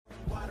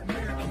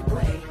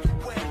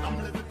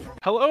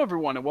Hello,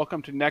 everyone, and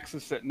welcome to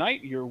Nexus at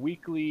Night, your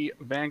weekly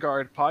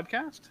Vanguard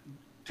podcast.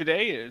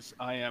 Today is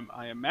I am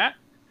Matt,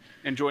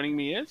 and joining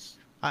me is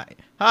Hi,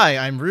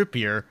 I'm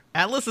Rupier.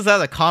 Atlas is at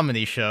a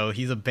comedy show.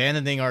 He's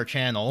abandoning our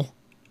channel.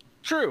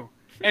 True.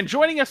 And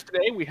joining us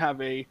today, we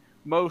have a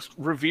most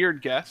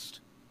revered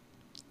guest,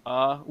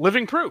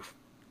 Living Proof.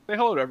 Say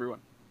hello to everyone.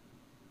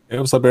 Hey,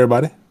 what's up,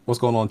 everybody? What's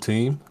going on,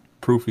 team?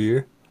 Proof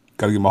here.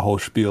 Got to get my whole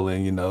spiel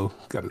in,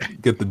 Got to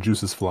get the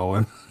juices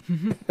flowing.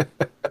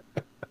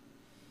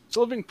 So,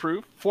 Living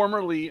Proof,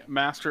 formerly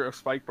master of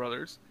Spike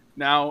Brothers,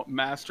 now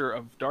master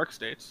of Dark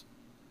States,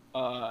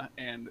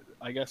 and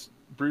I guess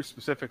Bruce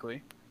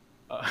specifically.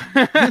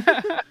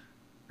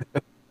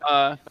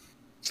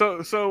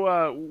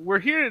 So we're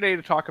here today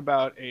to talk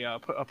about a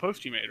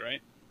post you made,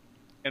 right?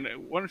 And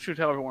why don't you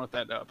tell everyone what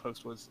that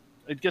post was?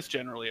 It gets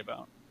generally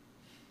about.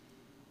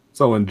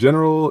 So in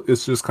general,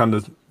 it's just kind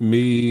of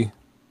me.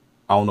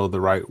 I don't know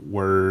the right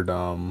word.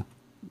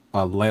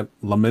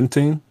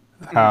 Lamenting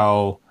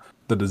how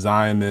the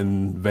design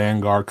in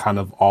Vanguard kind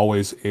of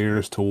always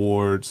errs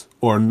towards,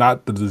 or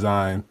not the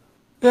design.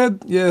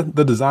 Yeah,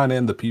 the design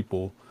and the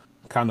people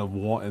kind of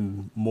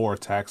wanting more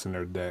attacks in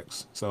their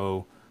decks.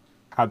 So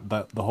how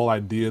the whole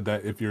idea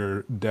that if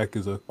your deck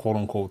is a quote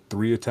unquote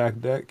 3 attack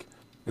deck,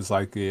 it's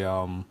like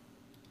I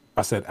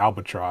said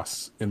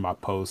albatross in my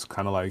post,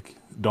 kind of like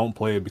don't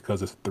play it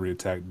because it's a 3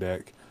 attack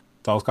deck.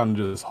 So I was kind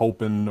of just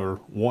hoping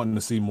or wanting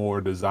to see more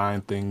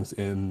design things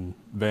in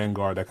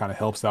Vanguard that kind of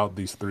helps out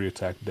these 3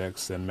 attack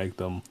decks and make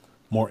them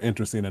more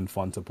interesting and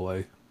fun to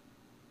play.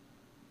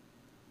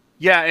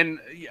 Yeah, and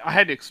I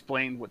had to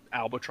explain what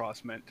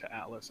albatross meant to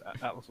Atlas.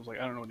 Atlas was like,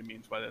 I don't know what he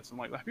means by this. I'm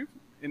like,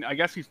 and I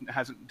guess he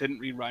didn't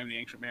read Rhyme of the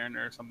Ancient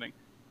Mariner or something.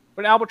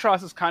 But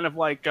albatross is kind of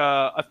like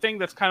a thing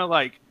that's kind of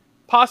like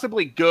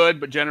possibly good,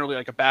 but generally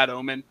like a bad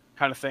omen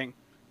kind of thing.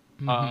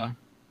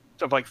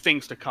 Of like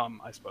things to come,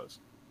 I suppose.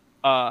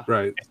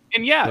 Right.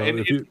 And yeah,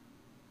 So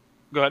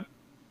go ahead.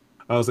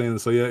 I was saying,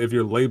 so yeah, if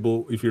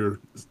you're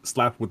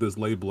slapped with this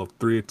label of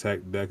 3 attack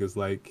deck, it's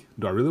like,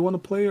 do I really want to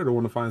play it or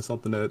want to find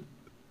something that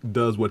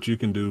does what you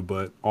can do,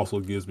 but also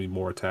gives me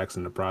more attacks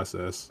in the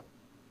process?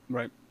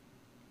 Right.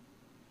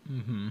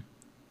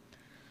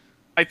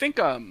 I think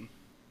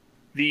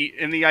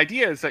the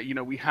idea is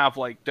that we have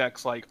like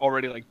decks like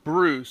already like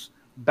Bruce,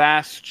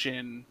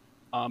 Bastion,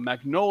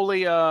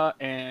 Magnolia,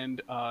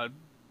 and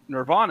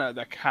Nirvana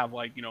that have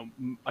like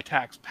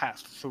attacks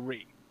past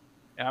 3.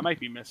 And I might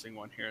be missing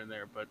one here and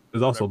there, but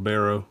There's also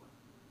Barrow.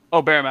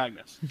 Oh, Barrow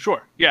Magnus.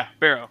 Sure, yeah,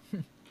 Barrow.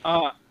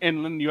 And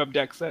then you have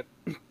decks that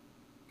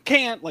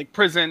can't, like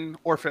Prison,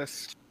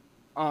 Orphis,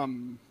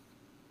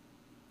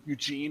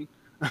 Eugene,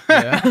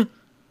 Yeah.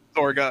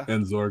 Zorga.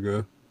 And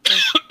Zorga.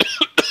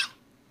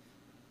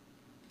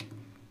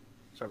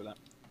 Sorry about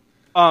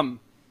that.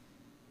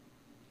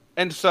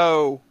 And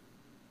so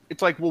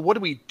it's like, well, what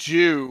do we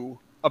do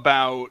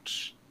about?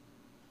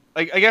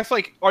 Like, I guess,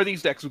 like, are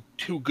these decks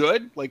too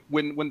good? Like,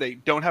 when they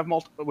don't have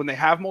when they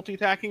have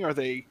multi-attacking, or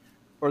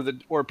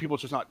are people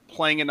just not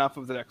playing enough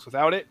of the decks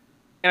without it?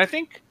 And I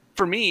think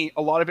for me,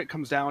 a lot of it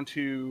comes down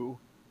to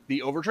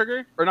the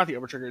overtrigger, or not the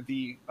overtrigger,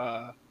 the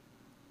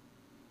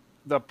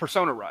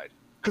Persona Ride,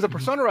 because the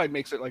Persona Ride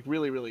makes it like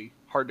really, really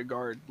hard to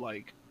guard,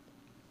 like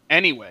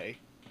anyway.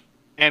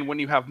 And when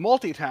you have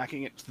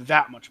multi-attacking, it's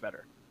that much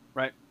better,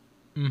 right?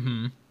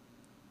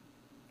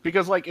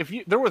 Because like if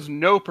there was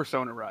no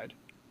Persona Ride,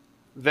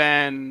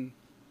 then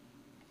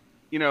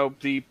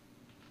the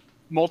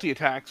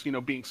multi-attacks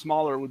being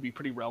smaller would be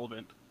pretty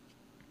relevant,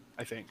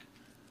 I think.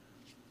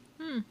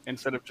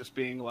 Instead of just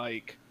being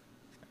like,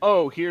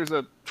 oh, here's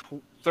a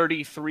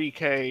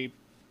 33k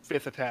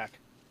 5th attack,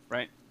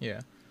 right?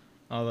 Yeah.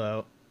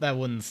 Although that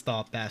wouldn't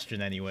stop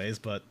Bastion anyways,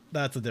 but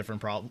that's a different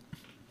problem.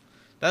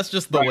 That's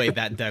just the way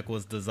that deck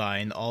was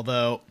designed.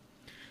 Although,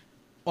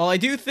 while I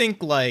do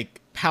think like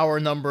power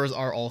numbers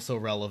are also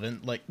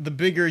relevant, like the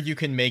bigger you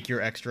can make your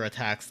extra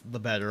attacks, the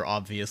better,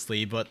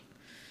 obviously, but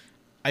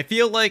I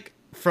feel like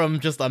from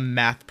just a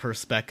math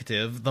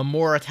perspective, the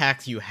more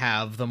attacks you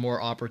have, the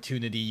more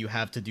opportunity you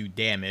have to do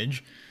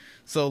damage.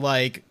 So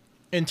like,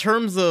 in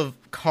terms of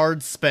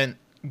cards spent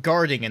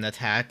guarding an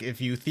attack,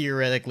 if you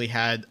theoretically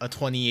had a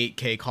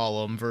 28k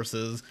column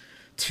versus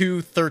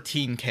two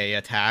 13k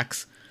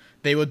attacks,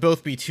 they would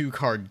both be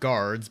 2-card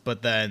guards,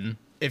 but then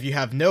if you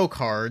have no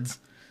cards,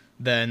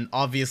 then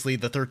obviously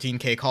the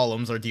 13k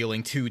columns are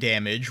dealing 2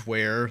 damage,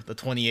 where the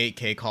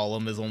 28k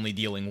column is only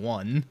dealing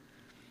 1.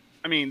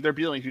 I mean, they're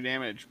dealing 2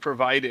 damage,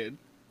 provided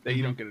that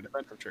you don't get a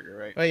defensive trigger,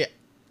 right? Oh, yeah.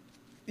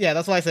 Yeah,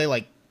 that's why I say,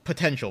 like,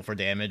 potential for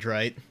damage,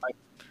 right?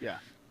 Yeah.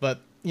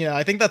 But,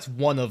 I think that's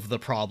one of the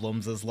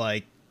problems, is,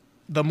 like,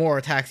 the more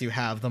attacks you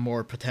have, the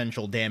more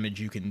potential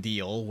damage you can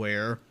deal,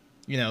 where,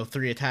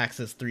 3 attacks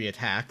is 3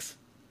 attacks.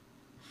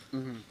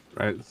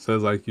 Right. So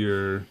it's like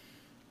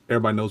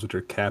everybody knows what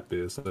your cap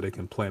is, so they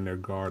can plan their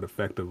guard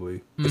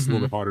effectively. It's a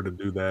little bit harder to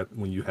do that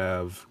when you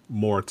have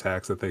more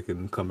attacks that they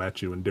can come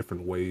at you in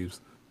different waves.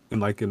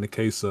 And like in the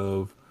case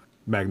of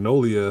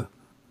Magnolia,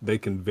 they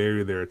can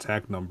vary their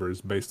attack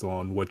numbers based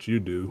on what you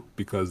do,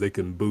 because they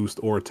can boost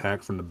or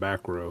attack from the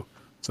back row.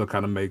 So it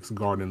kind of makes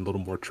guarding a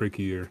little more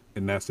trickier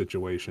in that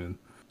situation,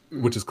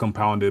 which is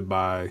compounded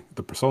by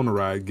the Persona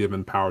Ride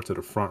giving power to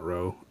the front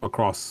row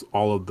across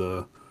all of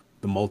the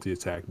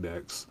multi-attack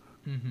decks.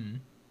 Mm-hmm.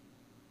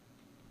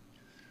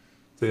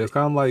 So yeah, it's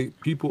kind of like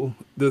people.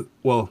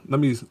 Well, let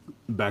me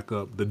back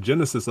up. The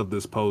genesis of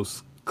this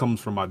post comes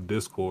from my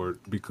Discord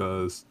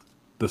because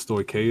the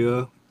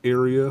Stoicheia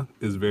area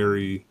is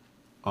very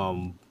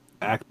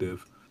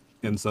active,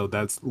 and so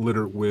that's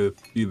littered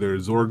with either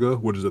Zorga,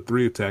 which is a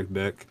 3-attack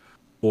deck,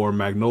 or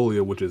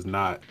Magnolia, which is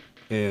not.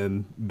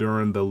 And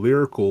during the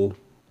lyrical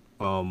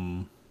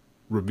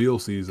reveal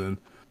season,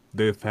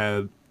 they've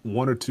had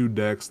 1 or 2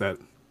 decks that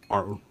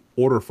are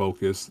order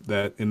focused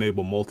that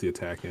enable multi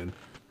attacking.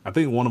 I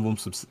think one of them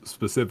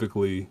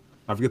specifically,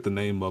 I forget the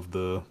name of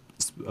the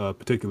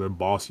particular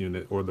boss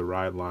unit or the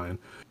ride line,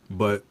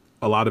 but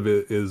a lot of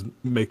it is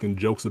making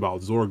jokes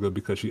about Zorga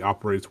because she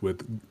operates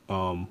with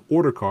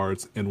order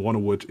cards, and one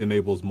of which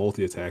enables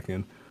multi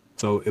attacking.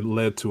 So it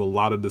led to a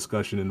lot of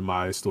discussion in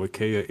my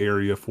Stoicheia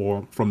area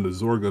from the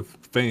Zorga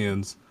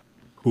fans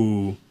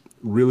who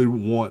really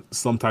want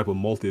some type of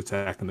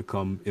multi-attacking to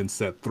come in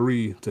set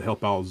 3 to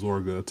help out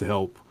Zorga, to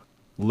help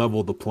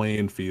level the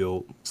playing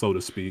field, so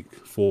to speak,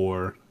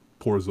 for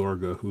poor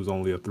Zorga, who's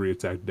only a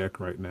 3-attack deck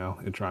right now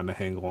and trying to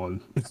hang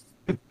on.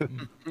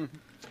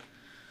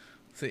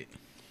 See,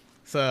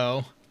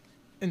 so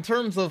in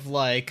terms of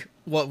like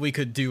what we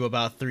could do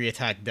about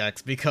 3-attack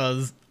decks,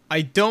 because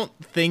I don't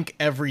think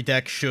every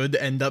deck should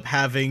end up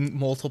having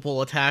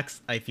multiple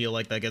attacks. I feel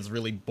like that gets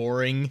really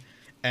boring,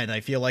 and I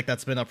feel like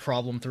that's been a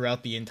problem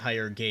throughout the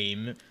entire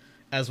game.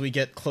 As we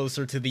get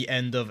closer to the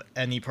end of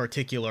any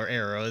particular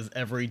era, as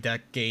every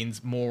deck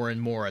gains more and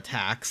more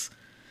attacks.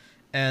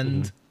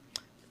 And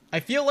I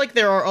feel like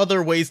there are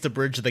other ways to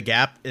bridge the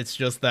gap, it's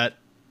just that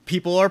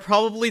people are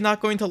probably not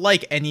going to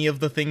like any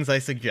of the things I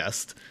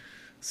suggest.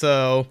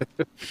 So,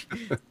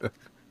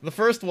 the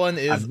first one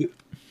is...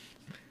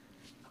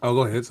 Oh,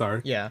 go ahead,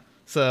 sorry. Yeah,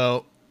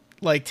 so,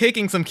 like,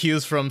 taking some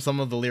cues from some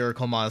of the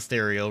Lyrical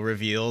Monasterio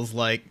reveals,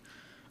 like,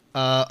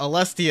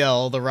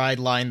 Alestiel, the ride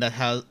line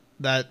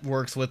that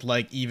works with,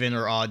 like, even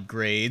or odd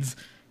grades,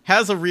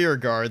 has a rear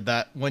guard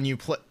that, when you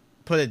put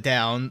it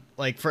down,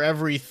 like, for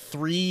every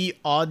 3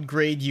 odd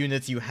grade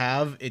units you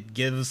have, it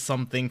gives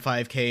something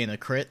 5k and a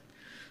crit.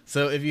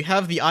 So if you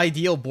have the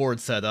ideal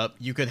board setup,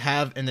 you could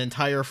have an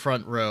entire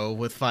front row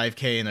with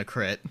 5k and a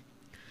crit.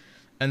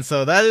 And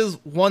so that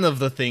is one of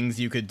the things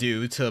you could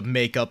do to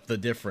make up the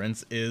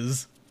difference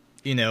is,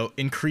 you know,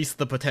 increase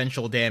the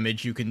potential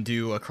damage you can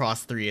do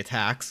across 3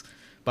 attacks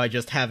by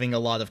just having a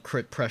lot of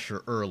crit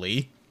pressure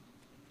early.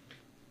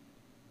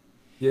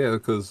 Yeah,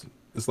 because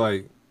it's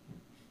like,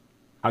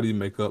 how do you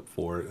make up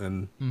for it?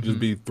 And just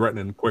be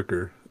threatening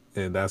quicker,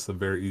 and that's a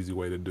very easy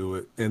way to do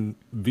it. And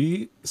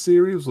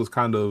V-Series was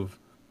kind of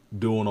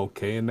doing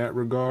okay in that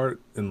regard,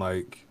 and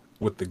like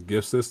with the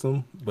gift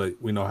system, but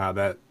we know how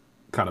that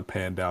kind of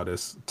panned out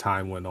as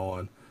time went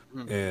on.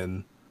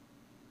 And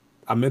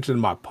I mentioned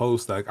in my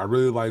post, like, I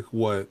really like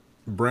what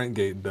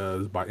Brentgate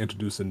does by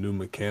introducing new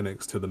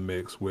mechanics to the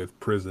mix with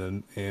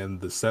Prison and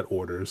the set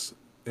orders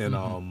and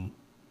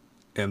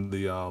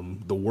the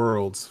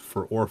worlds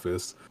for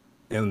Orphis.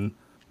 And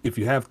if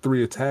you have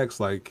 3 attacks,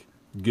 like,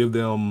 give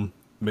them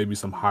maybe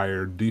some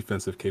higher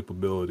defensive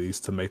capabilities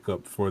to make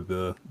up for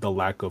the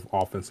lack of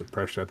offensive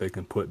pressure that they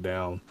can put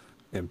down.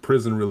 And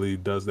Prison really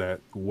does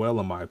that well,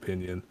 in my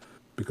opinion,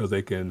 because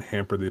they can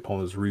hamper the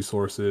opponent's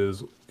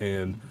resources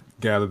and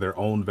gather their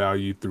own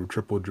value through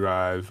triple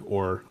drive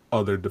or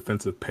other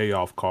defensive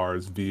payoff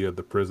cards via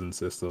the Prison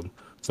system.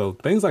 So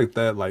things like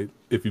that, like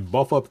if you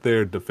buff up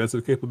their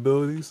defensive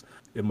capabilities,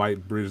 it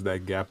might bridge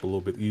that gap a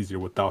little bit easier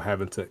without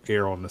having to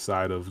err on the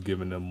side of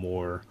giving them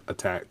more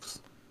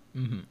attacks.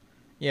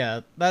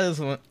 Yeah, that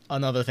is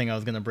another thing I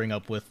was going to bring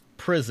up with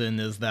Prison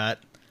is that,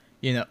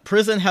 you know,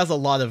 Prison has a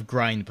lot of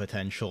grind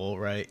potential,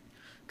 right?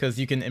 Because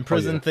you can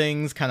imprison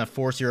things, kind of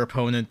force your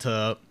opponent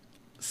to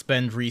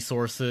spend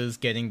resources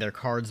getting their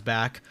cards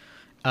back.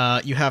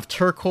 You have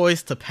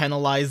Turquoise to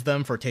penalize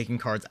them for taking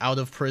cards out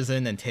of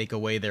Prison and take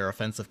away their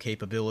offensive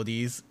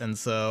capabilities. And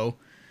so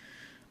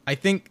I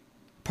think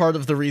part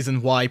of the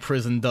reason why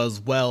Prison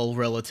does well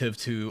relative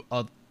to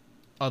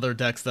other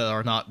decks that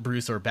are not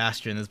Bruce or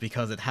Bastion is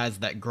because it has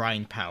that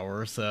grind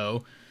power.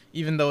 So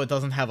even though it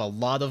doesn't have a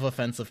lot of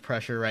offensive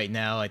pressure right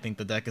now, I think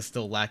the deck is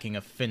still lacking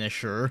a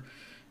finisher.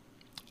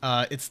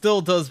 It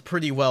still does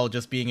pretty well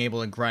just being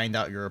able to grind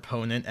out your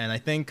opponent, and I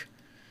think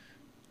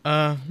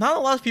not a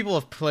lot of people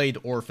have played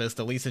Orphis,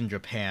 at least in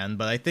Japan,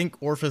 but I think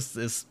Orphis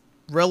is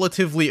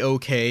relatively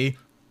okay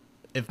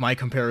if my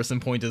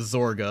comparison point is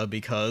Zorga,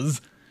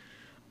 because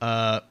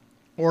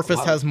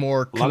Orphis has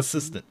more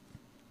consistent...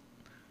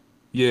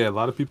 Yeah, a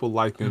lot of people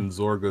liken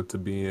Zorga to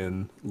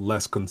being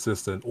less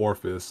consistent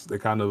Orphis. They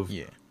kind of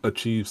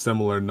achieve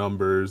similar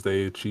numbers.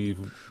 They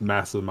achieve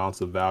massive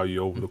amounts of value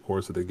over the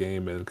course of the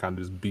game and kind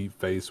of just beat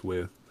face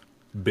with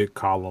big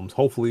columns,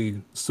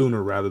 hopefully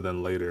sooner rather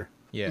than later.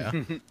 Yeah,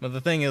 but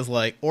the thing is,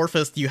 like,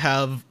 Orphis, you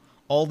have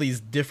all these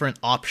different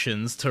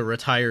options to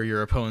retire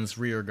your opponent's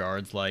rear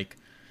guards. Like,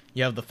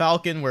 You have the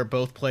Falcon, where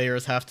both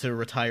players have to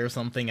retire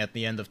something at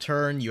the end of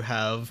turn. You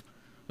have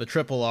the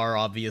Triple R,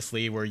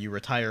 obviously, where you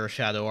retire a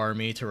Shadow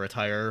Army to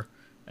retire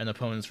an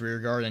opponent's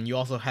rearguard, and you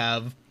also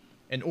have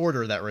an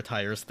Order that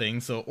retires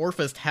things. So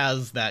Orphist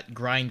has that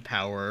grind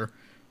power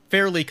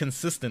fairly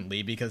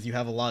consistently because you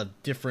have a lot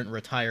of different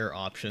retire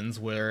options,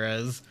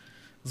 whereas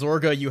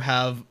Zorga, you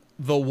have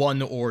the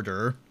one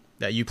Order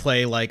that you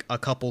play like a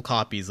couple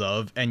copies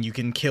of, and you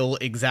can kill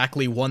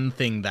exactly one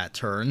thing that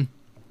turn.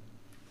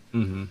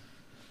 Mm-hmm.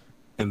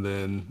 And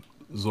then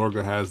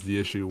Zorga has the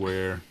issue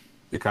where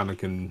it kind of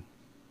can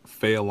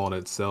fail on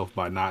itself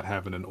by not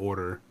having an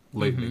order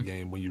late in the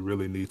game when you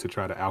really need to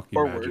try to alchemy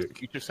Or magic.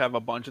 worse, you just have a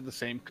bunch of the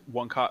same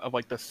of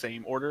like the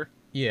same order.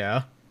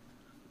 Yeah.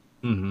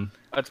 Mm-hmm.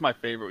 That's my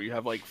favorite. You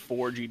have like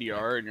 4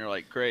 GDR, and you're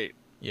like, great.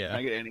 Yeah. Can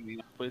I get anything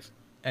else, please?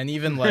 And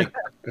even, like,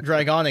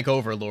 Dragonic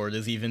Overlord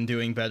is even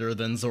doing better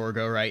than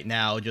Zorga right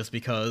now, just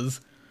because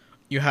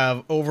you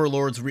have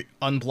Overlord's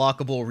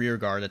unblockable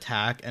rearguard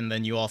attack, and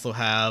then you also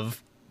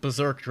have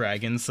Berserk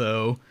Dragon,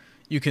 so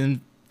you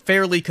can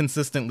fairly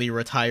consistently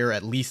retire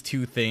at least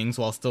 2 things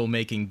while still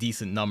making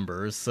decent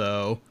numbers,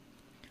 so,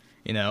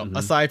 you know,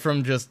 aside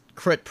from just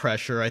crit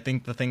pressure, I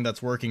think the thing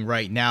that's working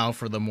right now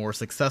for the more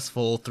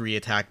successful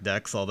 3-attack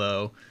decks,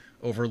 although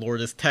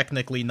Overlord is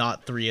technically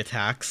not 3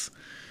 attacks,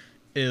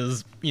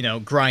 is, you know,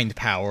 grind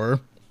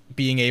power,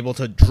 being able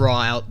to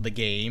draw out the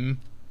game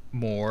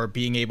more,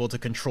 being able to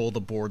control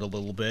the board a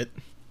little bit.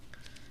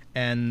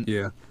 And,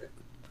 Yeah.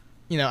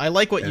 you know, I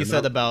like what you And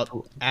said about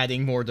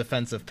adding more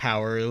defensive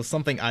power. It was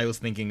something I was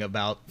thinking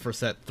about for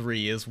set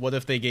 3, is what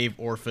if they gave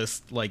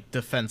Orphist, like,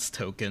 defense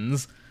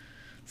tokens?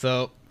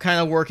 So,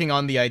 kind of working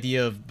on the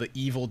idea of the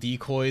evil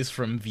decoys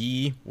from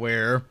V,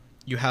 where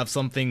you have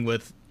something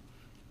with,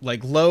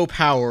 like, low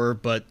power,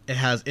 but it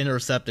has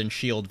intercept and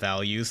shield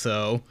value,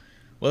 so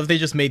what if they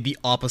just made the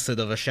opposite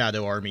of a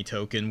Shadow Army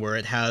token, where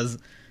it has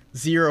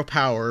 0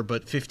 power,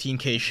 but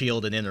 15k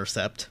shield and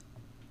intercept?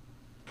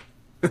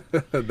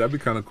 That'd be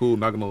kind of cool,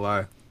 not gonna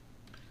lie.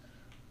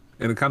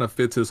 And it kind of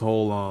fits his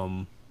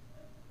whole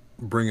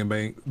bringing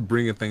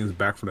things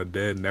back from the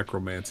dead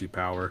necromancy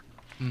power.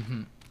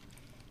 Mm-hmm.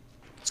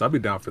 So I'd be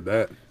down for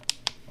that.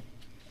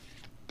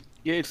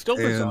 Yeah, it's still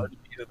bizarre And- to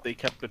me that they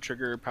kept the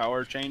trigger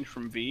power change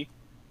from V,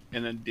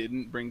 and then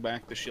didn't bring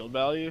back the shield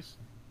values,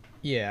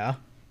 Yeah.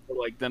 or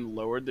like then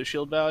lowered the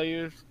shield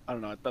values. I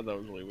don't know. I thought that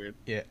was really weird.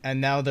 Yeah,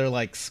 and now they're,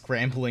 like,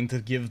 scrambling to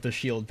give the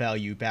shield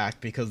value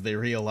back because they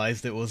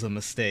realized it was a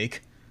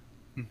mistake.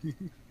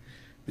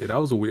 Yeah, that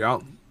was a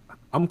weird.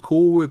 I'm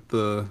cool with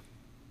the.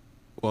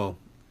 Well,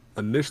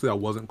 initially I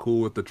wasn't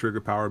cool with the trigger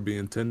power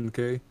being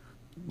 10k,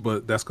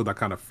 but that's because I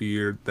kind of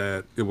feared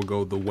that it would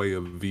go the way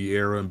of V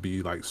era and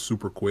be like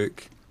super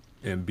quick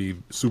and be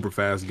super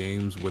fast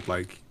games with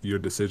like your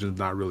decisions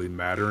not really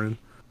mattering.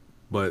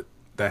 But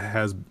that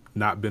has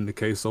not been the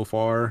case so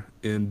far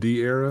in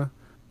D era.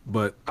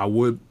 But I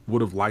would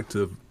have liked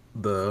to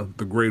the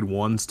grade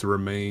ones to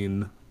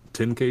remain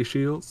 10k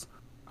shields.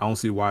 I don't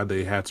see why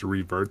they had to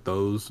revert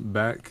those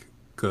back,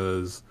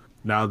 because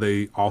now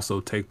they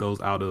also take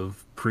those out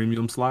of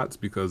premium slots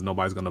because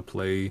nobody's gonna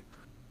play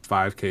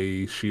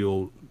 5k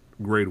shield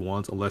grade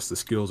ones unless the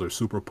skills are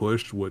super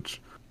pushed,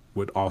 which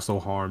would also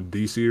harm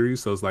D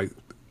series. So it's like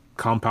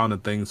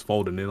compounding things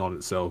folding in on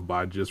itself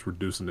by just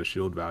reducing the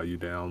shield value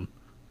down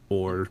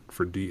or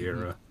for D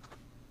era.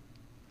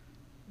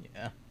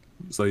 Yeah.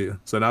 So yeah,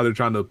 so now they're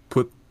trying to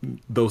put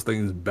those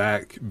things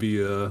back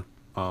via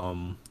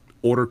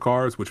order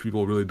cards, which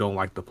people really don't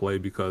like to play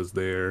because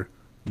they're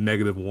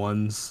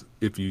 -1s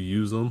if you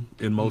use them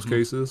in most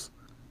cases.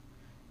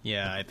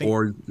 Yeah, I think...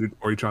 Or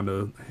you're trying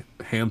to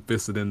ham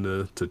fist it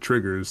into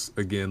triggers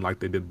again like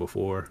they did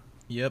before.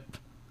 Yep.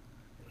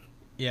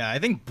 Yeah, I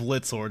think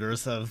Blitz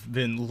orders have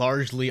been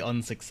largely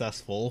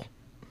unsuccessful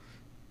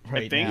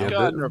right I think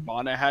now. Yeah,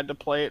 Nirvana had to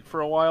play it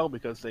for a while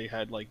because they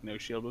had like no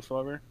shield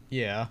whatsoever.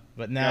 Yeah,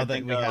 but now I that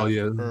think, we have oh,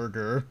 yeah.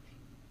 Burger,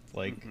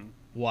 like,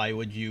 why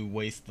would you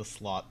waste the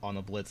slot on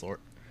a Blitz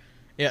order?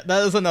 Yeah,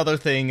 that is another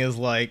thing, is,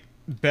 like,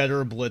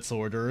 better Blitz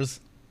orders.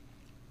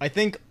 I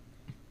think,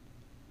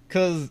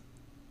 because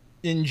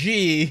in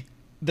G,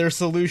 their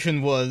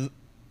solution was,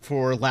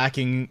 for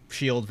lacking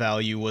shield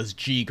value, was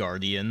G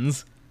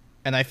Guardians.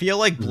 And I feel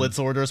like Blitz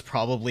orders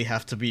probably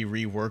have to be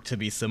reworked to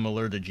be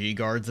similar to G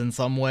Guards in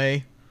some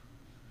way.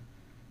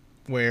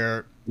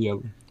 Where, Yeah,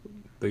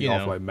 they You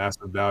offer know. like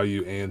massive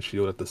value and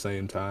shield at the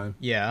same time.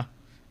 yeah.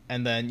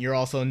 And then you're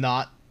also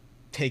not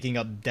taking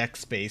up deck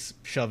space,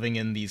 shoving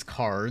in these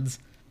cards,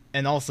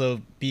 and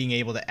also being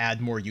able to add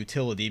more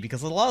utility,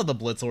 because a lot of the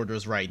Blitz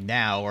orders right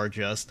now are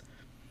just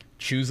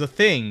choose a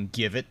thing,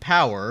 give it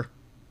power.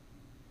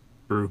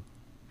 True.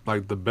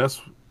 Like the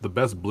best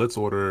blitz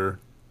order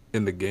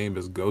in the game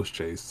is Ghost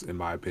Chase, in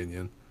my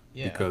opinion.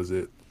 Yeah. Because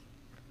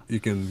you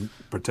can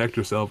protect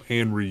yourself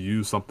and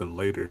reuse something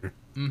later.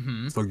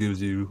 Mm-hmm. So it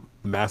gives you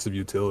massive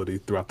utility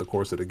throughout the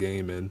course of the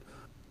game and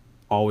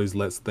always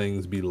lets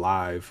things be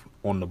live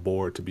on the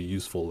board to be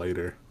useful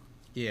later.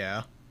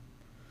 Yeah.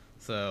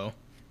 So,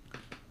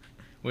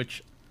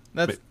 which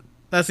that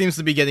seems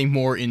to be getting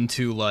more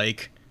into,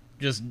 like,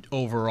 just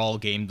overall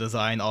game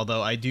design,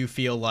 although I do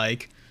feel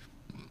like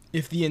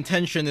if the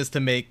intention is to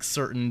make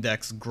certain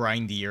decks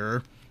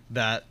grindier,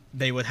 that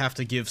they would have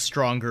to give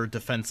stronger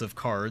defensive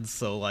cards,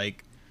 so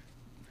like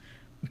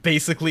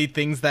basically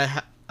things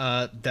that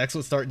decks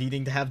would start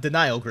needing to have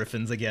Denial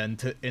Griffins again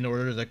in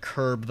order to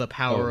curb the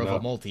power of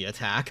a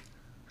multi-attack.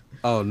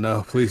 Oh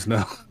no, please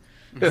no.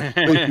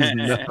 Please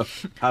no.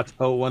 I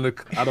don't want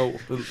to, I don't,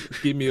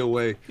 keep me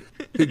away.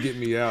 Get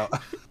me out.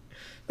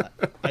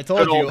 I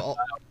told you,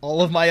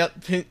 all of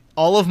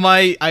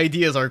my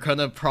ideas are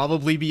gonna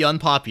probably be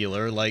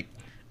unpopular. Like,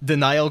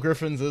 Denial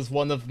Griffins is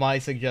one of my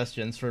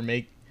suggestions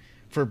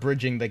for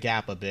bridging the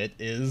gap a bit,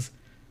 is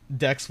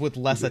decks with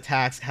less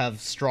attacks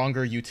have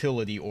stronger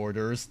utility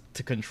orders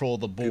to control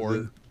the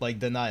board, like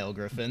Denial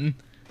Griffin.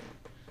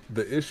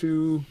 The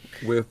issue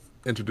with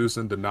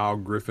introducing Denial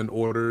Griffin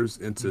orders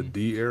into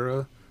D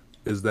era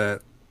is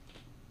that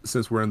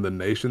since we're in the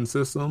nation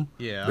system,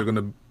 Yeah.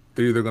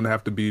 they're either gonna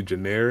have to be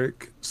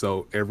generic,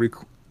 so I was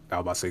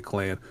about to say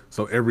clan,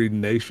 so every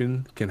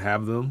nation can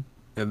have them,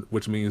 and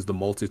which means the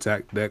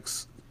multi-attack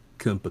decks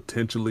can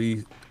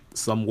potentially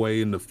some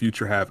way in the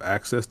future have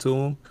access to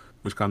them,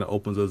 which kind of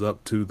opens us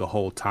up to the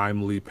whole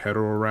timely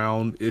pedal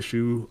around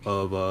issue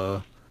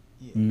of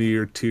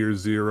near tier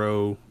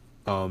 0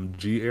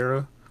 G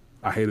era.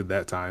 I hated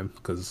that time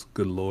because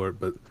good lord,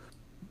 but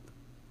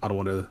I don't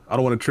want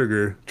to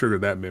trigger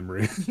that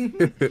memory.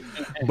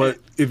 But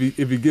if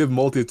you give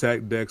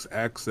multi-attack decks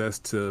access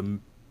to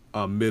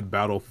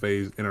mid-battle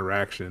phase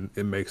interaction,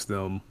 it makes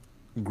them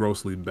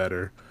grossly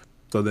better.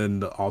 So then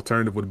the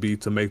alternative would be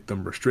to make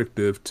them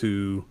restrictive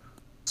to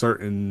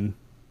certain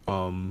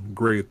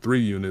grade 3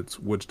 units,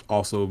 which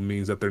also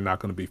means that they're not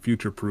going to be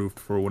future-proofed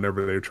for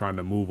whenever they're trying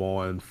to move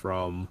on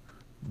from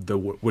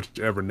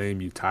whichever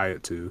name you tie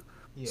it to.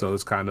 Yeah. So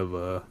it's kind of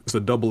a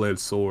double-edged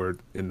sword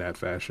in that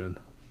fashion.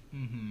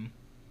 Mm-hmm.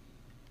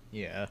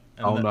 Yeah.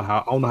 I don't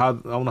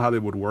know how they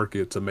would work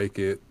it to make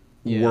it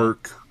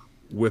work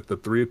with the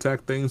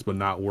 3-attack things, but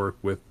not work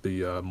with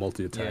the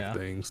multi-attack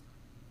things.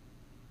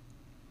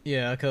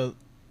 Yeah, because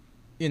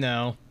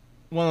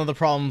one of the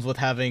problems with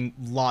having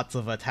lots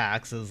of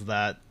attacks is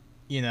that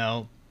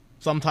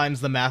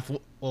sometimes the math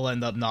will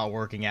end up not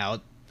working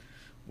out.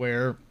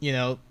 Where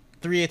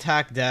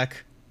 3-attack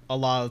deck a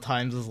lot of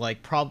times is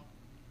like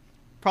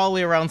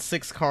probably around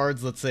 6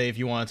 cards, let's say, if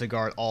you wanted to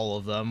guard all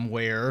of them,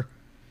 where,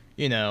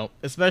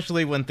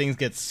 especially when things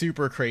get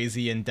super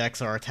crazy and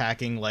decks are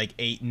attacking like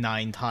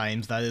 8-9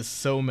 times, that is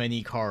so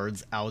many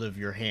cards out of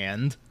your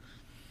hand.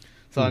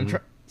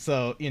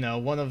 So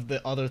one of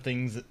the other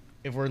things,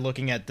 if we're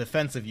looking at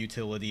defensive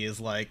utility, is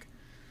like,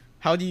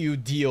 how do you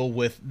deal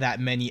with that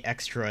many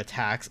extra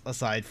attacks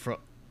aside from...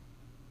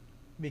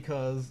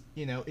 Because,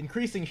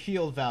 increasing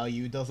shield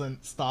value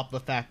doesn't stop the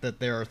fact that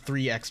there are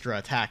 3 extra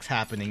attacks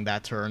happening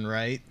that turn,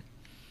 right?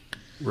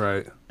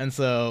 Right. And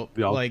so,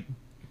 like,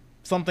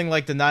 something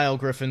like Denial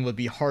Griffin would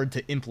be hard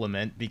to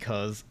implement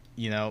because,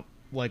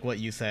 like what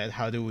you said,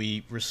 how do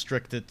we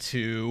restrict it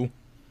to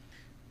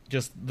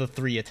just the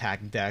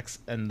 3-attack decks?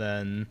 And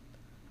then,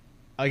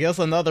 I guess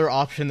another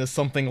option is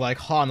something like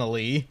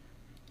Honolly,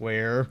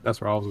 where...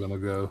 That's where I was gonna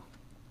go.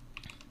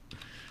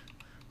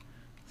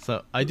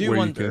 So I do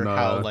wonder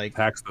how like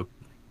tax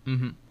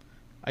the...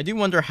 I do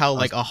wonder how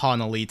like a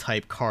Honolly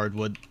type card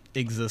would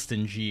exist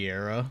in G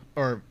era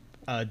or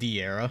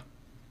D era.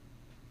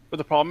 But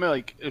the problem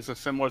like is a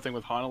similar thing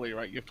with Honolly,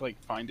 right? You have to like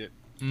find it.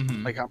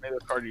 Like how many of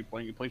those cards are you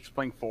playing? You're just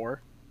playing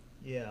 4.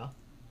 Yeah.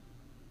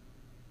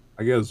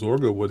 I guess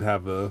Zorga would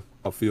have a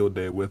field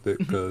day with it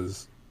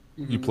because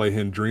you play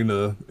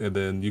Hendrina and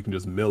then you can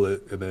just mill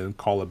it and then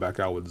call it back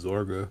out with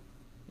Zorga.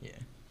 Yeah.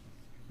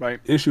 Right.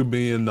 Issue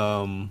being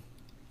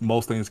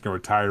most things can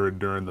retire it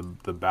during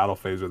the battle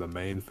phase or the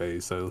main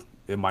phase, so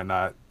it might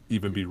not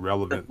even be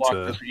relevant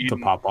to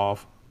pop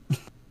off.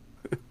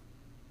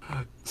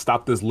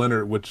 Stop this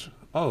Leonard,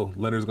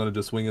 Leonard's going to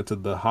just swing into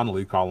the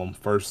Honolly column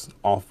first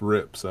off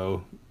rip,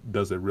 so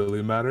does it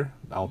really matter?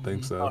 I don't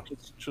think so.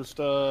 Just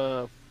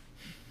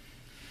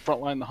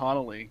frontline the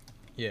Honolly.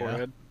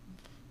 Yeah.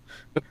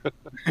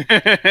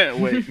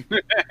 Wait.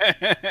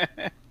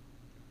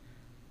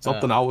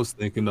 Something I was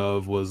thinking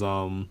of was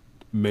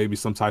maybe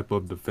some type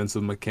of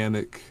defensive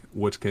mechanic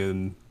which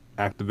can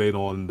activate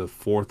on the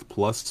 4th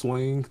plus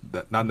swing.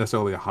 That not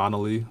necessarily a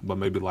Honolly, but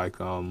maybe like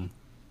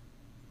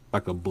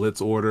a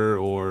blitz order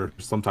or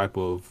some type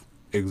of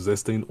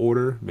existing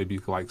order. Maybe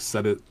you can like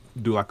set it,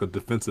 do like a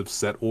defensive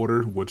set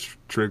order, which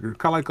trigger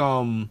kind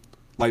of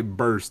like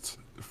burst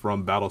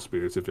from Battle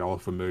Spirits, if y'all are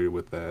familiar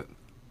with that.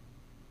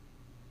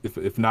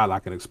 If not, I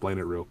can explain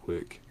it real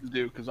quick.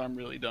 Do, because I'm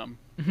really dumb.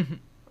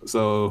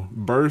 So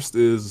burst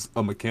is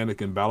a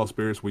mechanic in Battle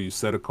Spirits where you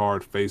set a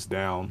card face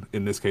down.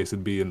 In this case,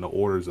 it'd be in the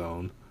order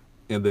zone,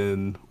 and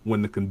then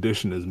when the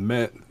condition is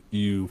met,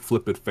 you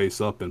flip it face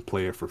up and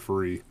play it for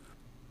free.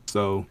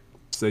 So,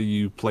 say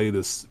you play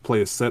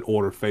a set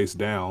order face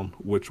down,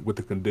 which with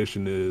the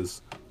condition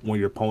is when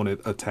your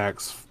opponent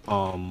attacks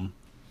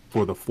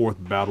for the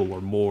 4th battle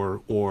or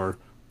more, or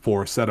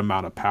for a set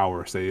amount of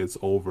power. Say it's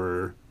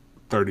over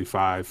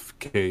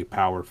 35k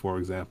power, for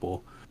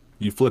example.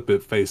 You flip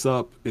it face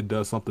up, it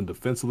does something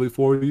defensively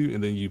for you,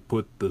 and then you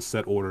put the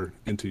set order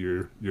into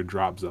your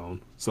drop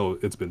zone. So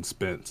it's been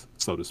spent,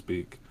 so to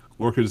speak.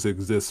 Or it could just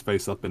exist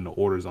face up in the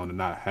order zone and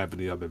not have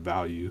any other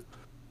value.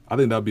 I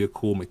think that'd be a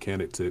cool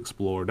mechanic to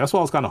explore. That's why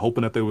I was kind of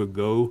hoping that they would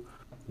go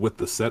with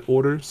the set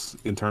orders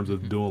in terms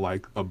of doing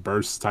like a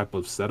burst type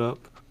of setup.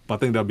 But I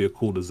think that'd be a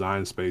cool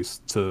design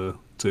space to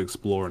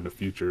explore in the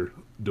future,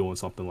 doing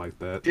something like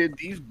that. Did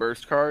these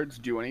burst cards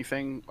do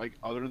anything like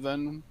other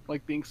than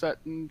like being set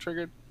and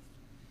triggered?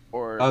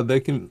 Or They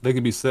can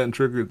be set and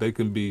triggered. They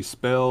can be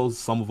spells.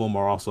 Some of them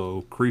are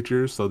also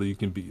creatures, so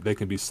that they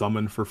can be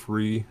summoned for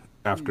free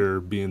after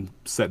being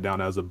set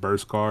down as a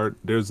burst card.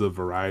 There's a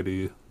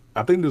variety.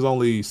 I think there's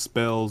only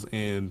spells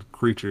and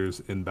creatures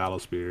in Battle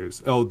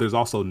Spirits. Oh, there's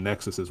also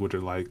nexuses, which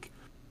are like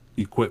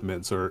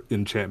equipments or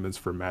enchantments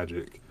for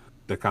magic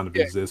that kind of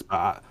Yeah. exist.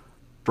 But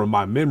from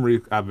my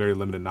memory, I have very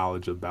limited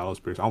knowledge of Battle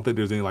Spirits. I don't think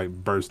there's any like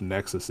burst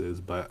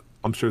nexuses, but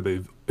I'm sure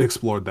they've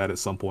explored that at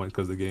some point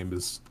because the game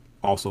is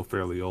also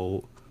fairly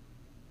old.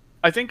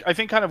 I think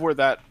kind of where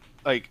that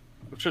like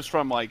just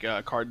from like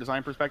a card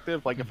design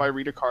perspective, like if I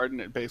read a card and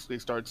it basically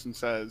starts and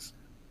says,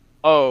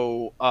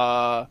 "Oh,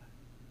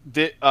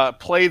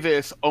 play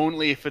this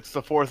only if it's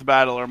the fourth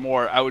battle or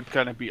more," I would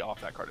kind of be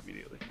off that card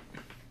immediately.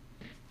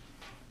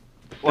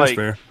 That's Like,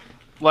 fair.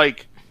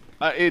 like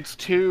it's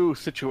too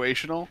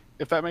situational,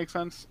 if that makes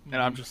sense.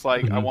 And I'm just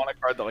like, I Mhm. want a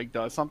card that like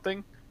does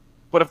something.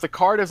 But if the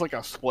card is like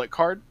a split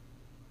card,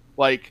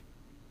 like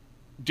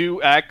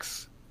do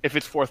X if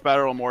it's fourth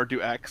battle or more,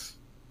 do X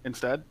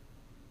instead,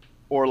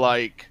 or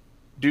like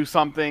do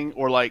something,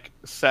 or like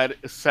set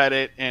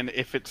it, and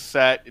if it's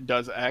set, it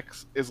does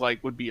X is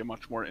like would be a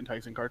much more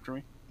enticing card for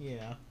me.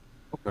 Yeah.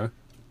 Okay.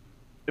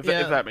 If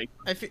Yeah. that makes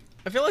I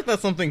feel like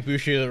that's something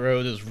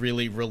Bushiroad is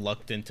really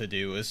reluctant to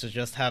do, is to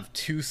just have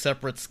two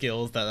separate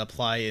skills that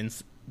apply in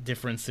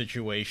different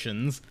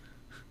situations.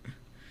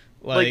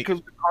 like because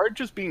the card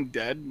just being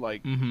dead,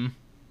 like mm-hmm.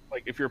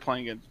 like if you're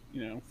playing against,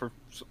 for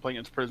playing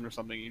against prison or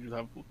something, you just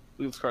have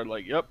this card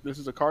like, yep, this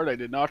is a card I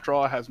did not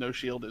draw, has no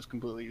shield, is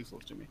completely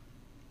useless to me.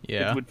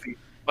 Yeah. It would be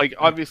like,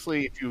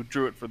 obviously if you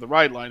drew it for the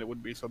ride line, it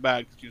wouldn't be so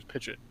bad because you just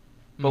pitch it.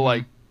 But Mhm.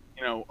 like,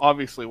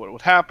 obviously what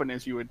would happen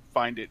is you would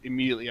find it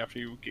immediately after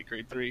you get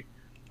grade 3,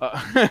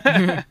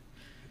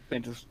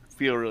 and just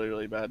feel really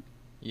really bad.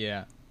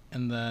 Yeah.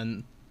 And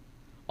then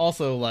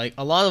also, like,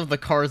 a lot of the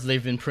cards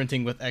they've been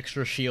printing with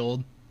extra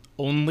shield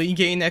only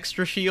gain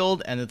extra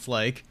shield, and it's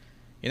like,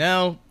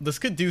 this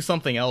could do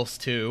something else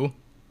too.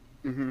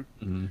 Hmm.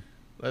 Mhm.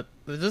 But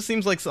it just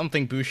seems like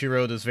something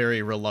Bushiroad is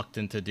very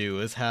reluctant to do,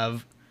 is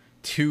have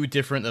two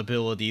different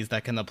abilities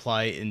that can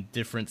apply in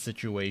different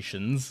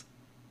situations.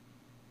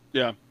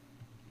 Yeah.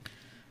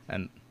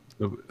 And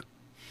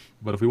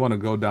But if we want to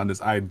go down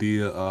this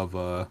idea of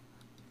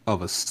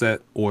a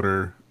set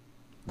order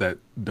that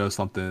does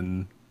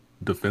something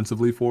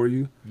defensively for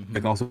you, it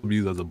can also be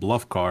used as a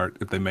bluff card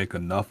if they make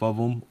enough of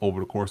them over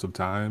the course of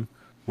time,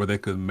 where they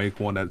could make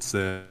one that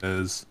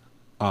says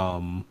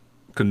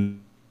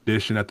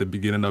condition at the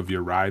beginning of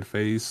your ride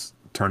phase,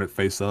 turn it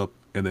face up,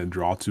 and then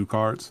draw 2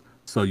 cards.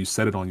 So you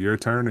set it on your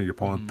turn, and your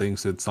opponent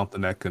thinks it's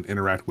something that can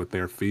interact with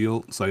their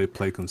field, so they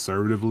play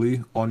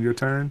conservatively on your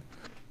turn.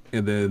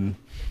 And then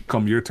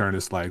come your turn,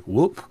 it's like,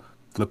 whoop,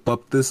 flip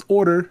up this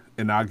order,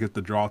 and I get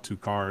to draw 2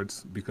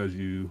 cards because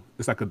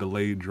it's like a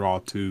delayed draw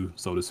 2,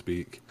 so to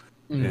speak.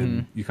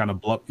 And you kind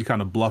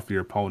of bluff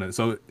your opponent.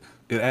 So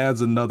it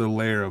adds another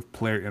layer of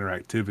player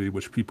interactivity,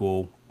 which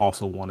people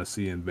also want to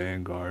see in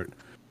Vanguard.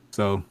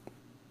 So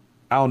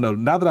I don't know.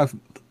 Now that I've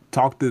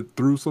talked it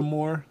through some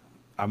more,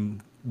 I'm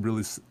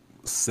really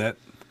set.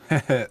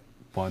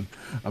 Fun.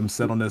 I'm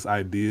set on this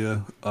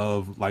idea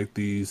of like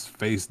these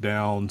face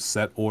down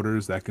set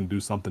orders that can do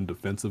something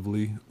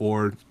defensively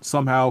or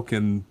somehow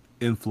can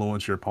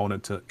influence your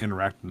opponent to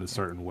interact in a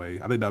certain way.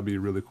 I think that'd be a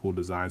really cool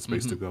design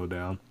space to go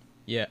down.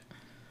 yeah.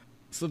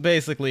 So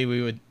basically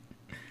we would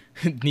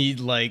need,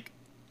 like,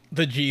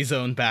 the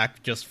G-Zone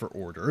back just for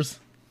orders.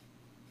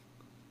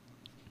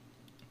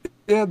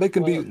 Yeah, they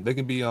can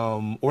be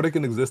or they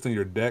can exist in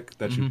your deck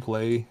that you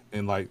play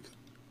in like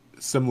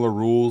similar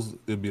rules.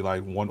 It'd be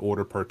like 1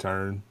 order per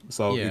turn.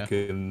 So Yeah. it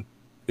can,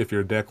 if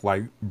your deck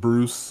like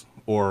Bruce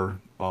or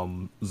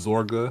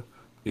Zorga,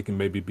 it can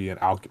maybe be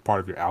part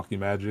of your Alchemy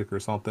Magic or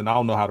something. I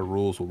don't know how the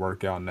rules will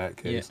work out in that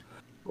case.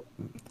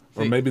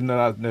 Or See- maybe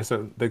not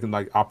necessarily they can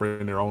like operate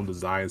in their own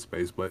design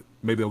space, but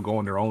maybe they'll go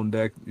in their own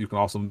deck. You can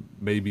also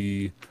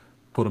maybe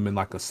put them in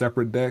like a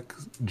separate deck,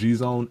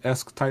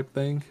 G-Zone-esque type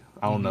thing.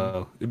 I don't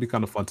know. It'd be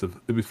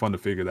fun to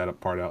figure that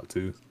part out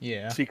too.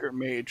 Yeah. Secret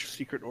mage,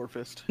 secret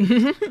Orphist.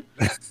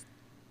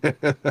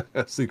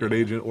 Secret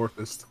Agent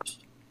Orphist.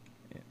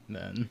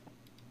 Then,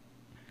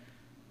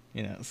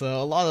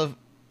 so a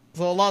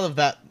lot of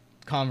that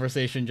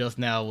conversation just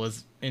now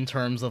was in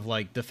terms of,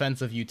 like,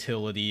 defensive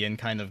utility and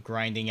kind of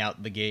grinding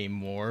out the game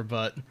more,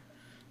 but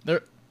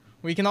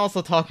we can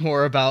also talk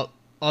more about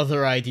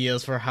other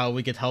ideas for how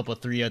we could help a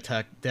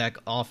 3-attack deck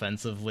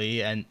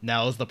offensively, and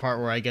now is the part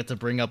where I get to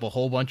bring up a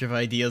whole bunch of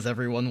ideas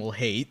everyone will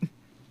hate.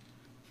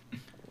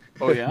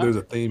 Oh yeah. There's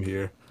a theme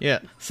here. Yeah.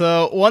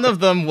 So one of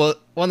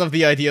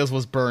the ideas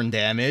was burn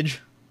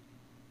damage.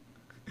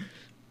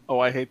 Oh,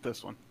 I hate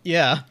this one.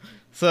 Yeah.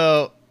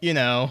 So,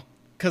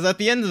 because at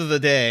the end of the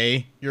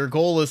day, your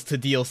goal is to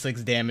deal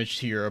 6 damage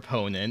to your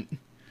opponent.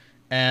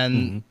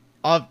 And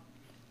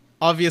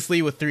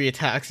obviously, with 3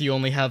 attacks, you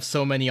only have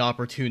so many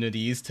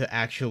opportunities to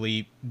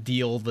actually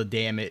deal the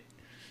damage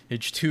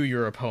to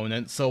your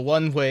opponent. So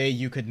one way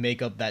you could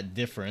make up that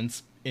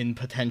difference in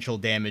potential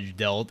damage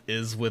dealt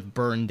is with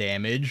burn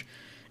damage.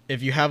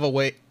 If you have a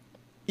way,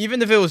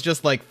 even if it was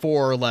just like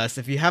 4 or less,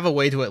 if you have a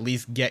way to at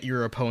least get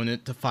your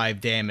opponent to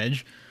 5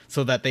 damage,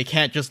 so that they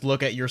can't just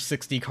look at your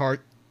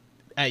 60k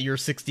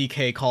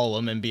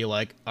column and be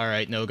like,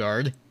 alright, no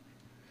guard.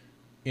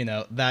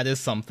 That is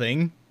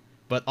something.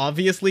 But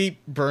obviously,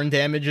 burn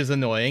damage is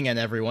annoying and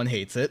everyone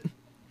hates it.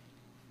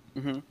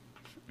 Mm-hmm.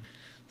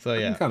 So yeah.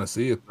 I can kind of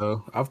see it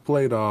though. I've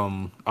played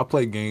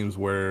games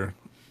where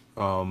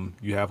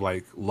you have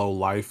like low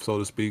life, so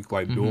to speak,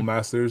 like duel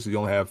masters. You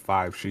only have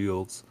 5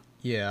 shields.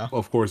 Yeah.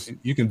 Of course,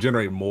 you can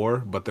generate more,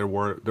 but there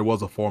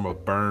was a form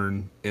of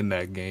burn in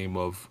that game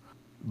of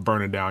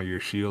burning down your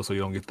shield, so you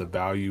don't get the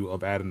value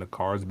of adding the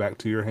cards back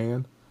to your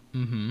hand.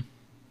 Mm-hmm.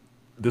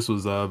 This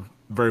was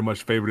very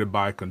much favored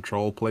by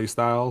control play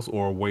styles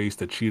or ways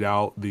to cheat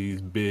out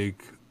these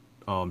big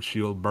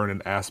shield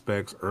burning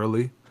aspects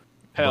early.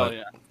 Hell But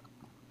yeah.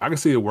 I can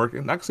see it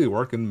working.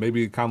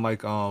 Maybe kind of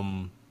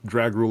like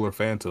Drag Ruler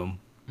Phantom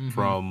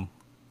from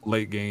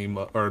late game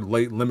or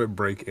late limit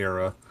break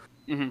era.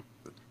 Mm-hmm.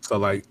 So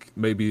like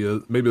maybe a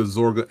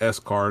Zorga S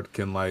card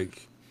can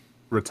like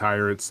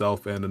retire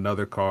itself and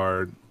another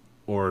card,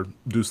 or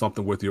do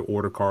something with your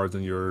order cards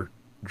in your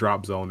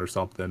drop zone or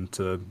something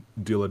to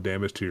deal a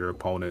damage to your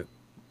opponent.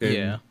 And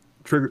Yeah.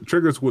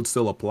 triggers would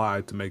still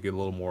apply to make it a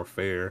little more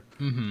fair.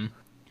 Mm-hmm.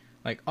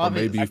 Like, Or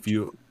maybe if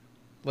you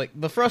like,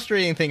 the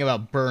frustrating thing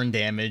about burn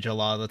damage a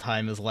lot of the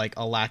time is like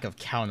a lack of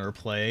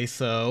counterplay.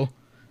 So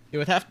it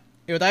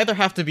would either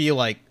have to be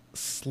like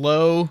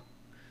slow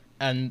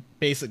and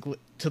basically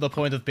to the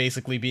point of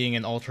basically being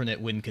an alternate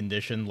win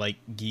condition like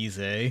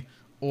Gize,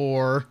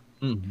 or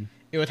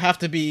it would have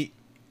to be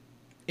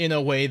in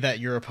a way that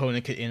your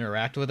opponent could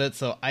interact with it.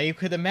 So I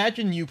could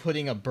imagine you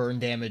putting a burn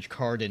damage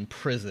card in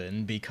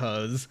prison,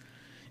 because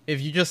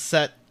if you just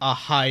set a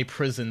high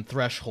prison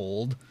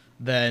threshold,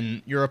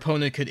 then your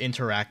opponent could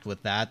interact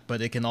with that,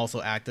 but it can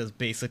also act as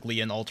basically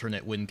an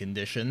alternate win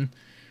condition,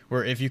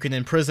 where if you can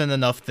imprison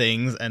enough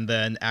things and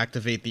then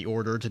activate the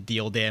order to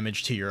deal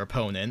damage to your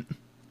opponent.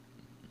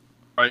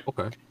 Right.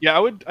 okay.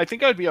 Yeah, I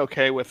think I would be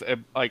okay with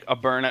a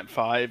burn at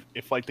 5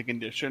 if like the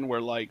condition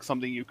were like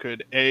something you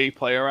could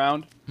play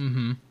around,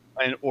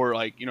 or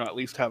like at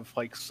least have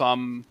like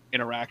some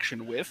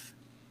interaction with,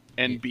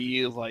 and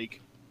B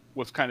like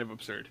was kind of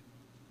absurd.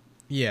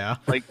 Yeah.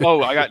 Like,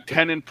 oh, I got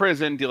 10 in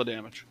prison, deal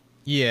damage.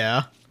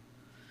 Yeah.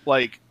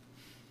 Like,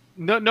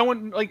 no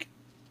one like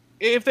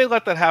if they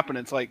let that happen,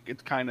 it's like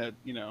it's kind of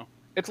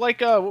it's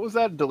like what was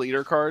that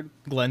deleter card?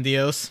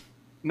 Glendios.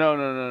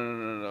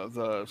 No,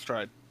 the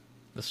stride.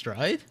 The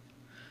stride?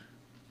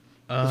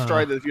 The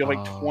stride that if you have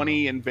like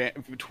 20 and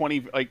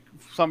 20 like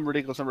some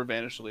ridiculous number of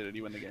vanish deleted,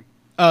 you win the game.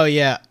 Oh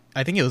yeah,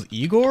 I think it was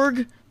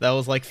Igorg. That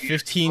was like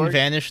 15 Igorg?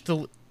 vanish.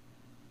 That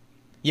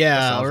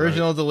Yeah, sounds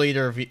original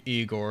deleter of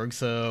Igorg.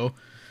 So,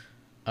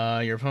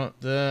 your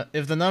opponent,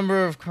 if the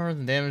number of cards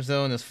in damage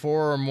zone is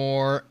 4 or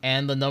more,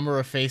 and the number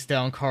of face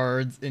down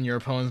cards in your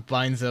opponent's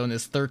bind zone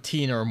is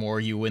 13 or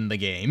more, you win the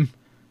game.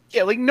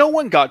 Yeah, like no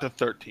one got to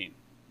 13.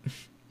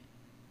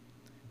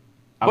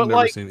 I've But, never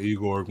like- seen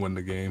Igor win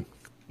the game.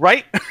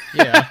 Right?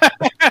 Yeah,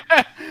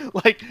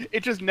 Like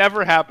it just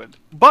never happened.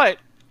 But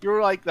you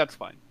were like, that's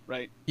fine,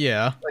 right?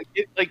 yeah,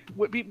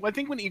 I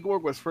think when Igor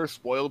was first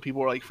spoiled,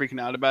 people were like freaking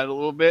out about it a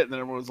little bit, and then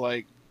everyone was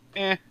like,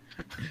 eh.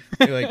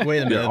 You're like, wait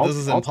a minute, Yeah, this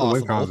is ultimate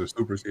win cons impossible. are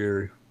super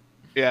scary.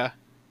 Yeah.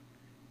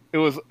 It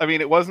was. I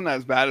mean, it wasn't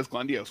as bad as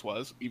Glendios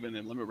was, even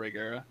in Limit Break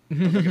era. It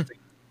was like a thing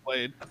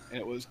played, and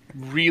it was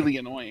really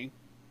annoying.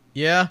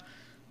 Yeah,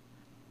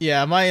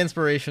 my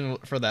inspiration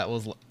for that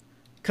was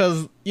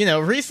because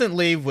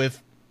recently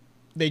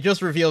they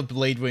just revealed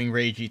Bladewing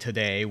Reiji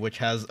today, which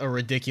has a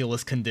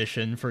ridiculous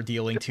condition for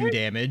dealing 2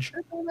 damage.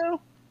 I don't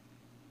know.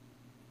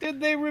 Did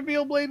they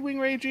reveal Bladewing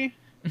Reiji?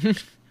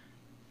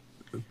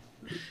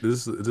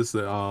 This is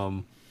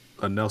a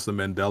Nelson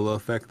Mandela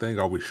effect thing.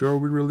 Are we sure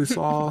we really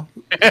saw?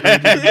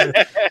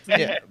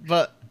 Yeah,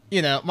 but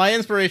my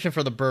inspiration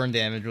for the burn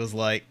damage was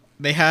like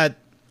they had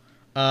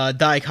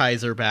Die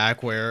Kaiser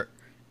back, where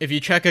if you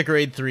check a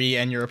grade 3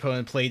 and your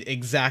opponent played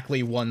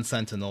exactly 1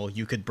 Sentinel,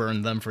 you could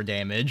burn them for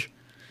damage.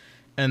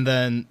 And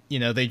then,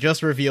 they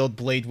just revealed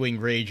Bladewing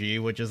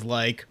Reiji, which is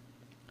like,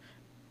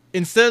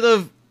 instead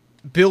of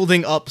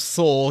building up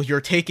soul, you're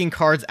taking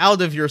cards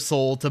out of your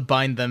soul to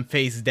bind them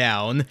face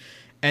down.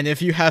 And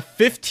if you have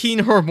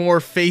 15 or more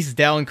face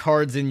down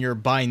cards in your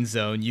bind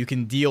zone, you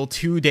can deal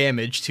 2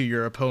 damage to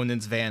your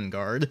opponent's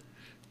Vanguard.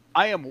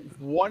 I am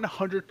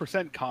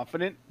 100%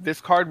 confident this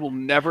card will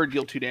never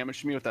deal 2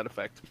 damage to me with that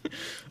effect.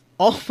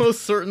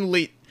 Almost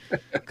certainly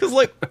Because,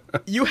 like,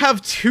 you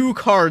have 2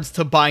 cards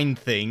to bind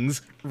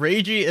things,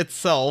 Reiji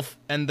itself,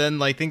 and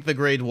then, I think, the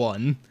grade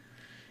 1.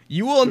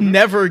 You will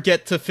never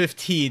get to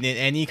 15 in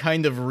any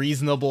kind of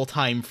reasonable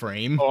time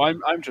frame. Oh,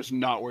 I'm just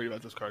not worried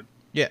about this card.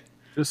 Yeah.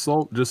 Just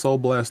Soul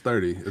Blast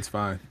 30. It's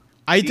fine.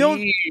 I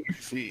don't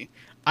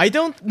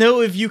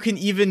know if you can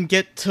even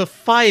get to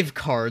 5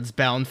 cards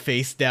bound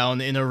face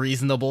down in a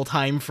reasonable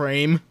time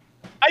frame.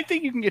 I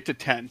think you can get to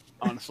 10,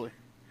 honestly.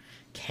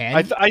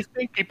 I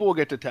think people will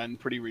get to 10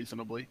 pretty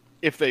reasonably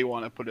if they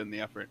want to put in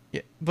the effort.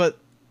 Yeah, but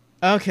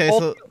okay,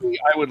 ultimately,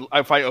 I would,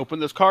 if I open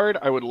this card,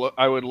 I would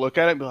look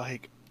at it and be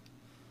like,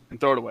 and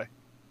throw it away.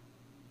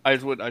 I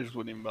just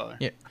wouldn't even bother.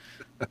 Yeah.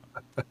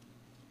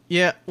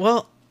 Yeah,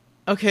 well,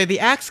 okay, the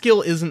axe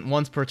skill isn't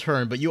once per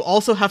turn, but you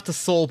also have to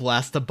Soul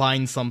Blast to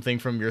bind something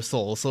from your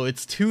soul, so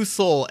it's 2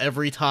 soul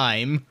every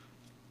time.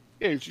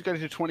 Yeah, you just gotta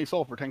do 20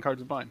 soul for 10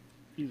 cards of bind.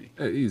 Easy.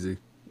 Yeah, easy.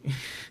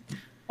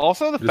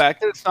 Also, the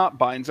fact that it's not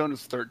bind zone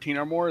is 13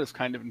 or more is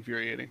kind of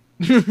infuriating.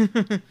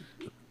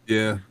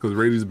 Yeah, because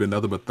Reiji's been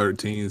nothing but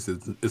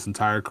 13s its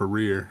entire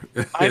career.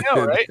 I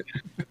know, right?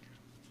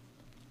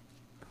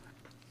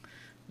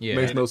 Yeah.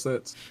 Makes no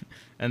sense.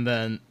 And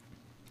then,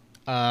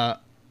 The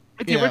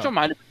original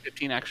might have been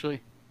 15,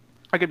 actually.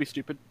 I could be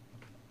stupid.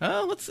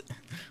 Let's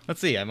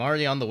see. I'm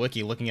already on the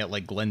wiki looking at,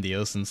 like,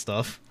 Glendios and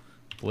stuff.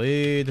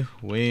 Blade,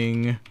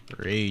 Wing,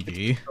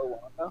 Reiji.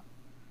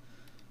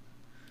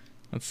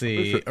 Let's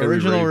see. Sure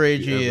Original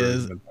Reiji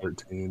is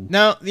 13.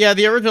 No, yeah,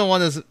 the original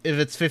one is if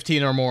it's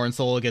 15 or more and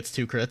Soul gets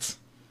 2 crits.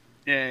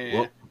 Yeah.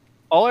 Well,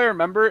 all I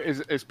remember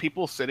is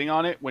people sitting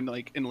on it when,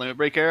 like, in Limit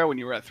Break era when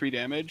you were at 3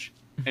 damage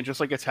and just,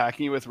 like,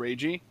 attacking you with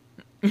Reiji.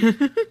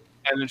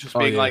 And then just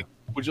being like,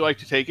 would you like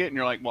to take it? And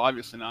you're like, well,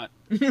 obviously not.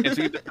 And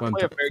so you fun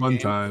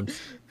times.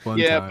 Fun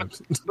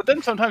times. But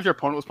then sometimes your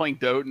opponent was playing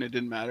Dote and it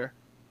didn't matter.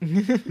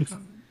 And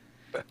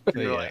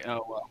you're like,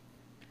 oh, well.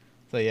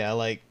 So yeah,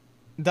 like,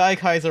 Dai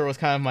Kaiser was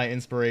kind of my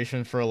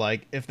inspiration for,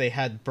 like, if they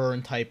had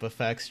burn type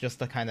effects just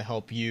to kind of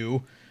help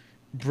you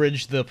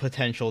bridge the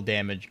potential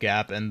damage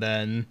gap. And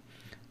then,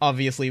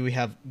 obviously, we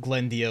have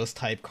Glendios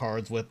type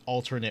cards with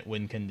alternate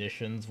win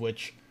conditions,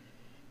 which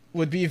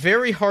would be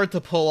very hard to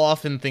pull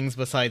off in things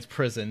besides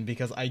Prison,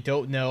 because I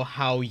don't know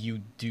how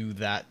you do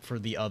that for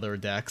the other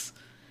decks.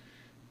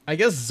 I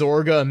guess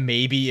Zorga,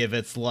 maybe, if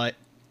it's, like,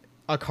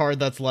 a card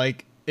that's,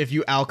 like, if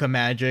you Alka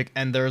Magic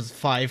and there's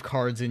 5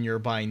 cards in your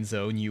bind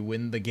zone, you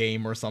win the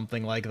game or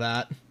something like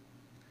that.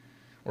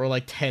 Or,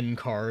 like, 10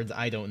 cards,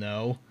 I don't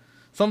know.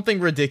 Something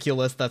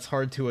ridiculous that's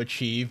hard to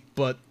achieve,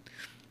 but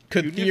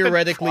could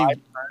theoretically...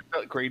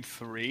 At grade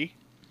 3?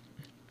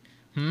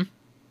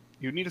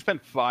 You need to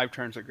spend 5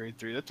 turns at grade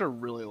 3. That's a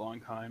really long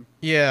time.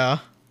 Yeah.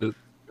 I think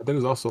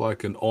there's also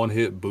like an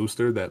on-hit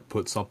booster that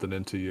puts something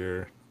into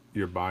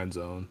your bind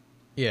zone.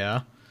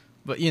 Yeah.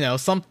 But, you know,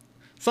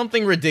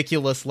 something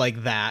ridiculous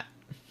like that.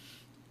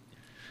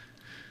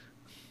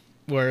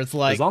 Where it's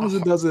like... As long as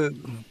it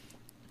doesn't...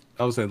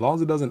 I would say, as long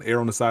as it doesn't err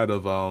on the side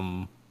of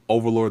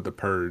Overlord the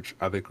Purge,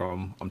 I think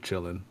I'm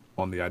chilling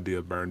on the idea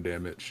of burn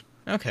damage.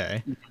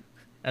 Okay.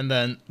 And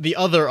then the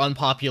other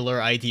unpopular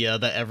idea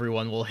that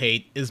everyone will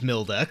hate is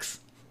Mildex.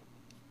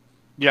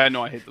 Yeah, I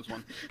know, I hate this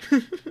one.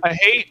 I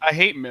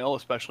hate Mill,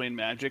 especially in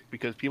Magic,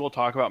 because people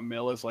talk about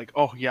Mill as like,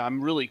 oh yeah,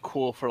 I'm really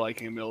cool for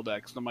liking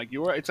Mildex. And I'm like,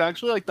 it's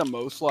actually like the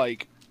most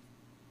like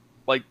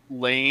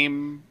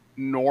lame,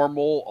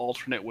 normal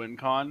alternate win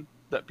con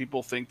that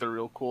people think they're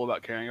real cool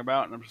about caring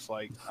about, and I'm just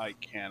like, I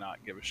cannot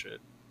give a shit.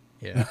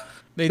 Yeah.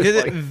 They did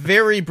it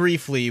very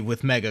briefly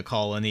with Mega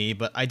Colony,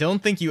 but I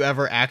don't think you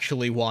ever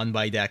actually won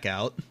by deck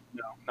out.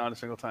 No, not a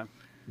single time.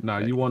 Nah,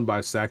 you won by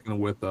sacking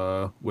with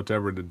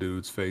whatever the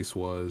dude's face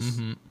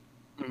was.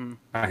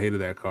 I hated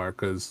that card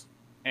because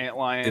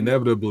Antlion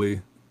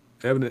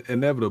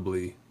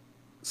inevitably,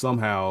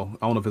 somehow,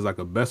 I don't know if it's like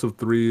a best of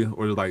 3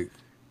 or like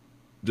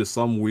just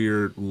some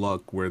weird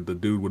luck where the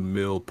dude would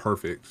mill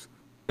perfect.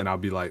 And I'll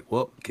be like,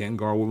 well, can't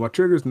guard with my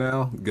triggers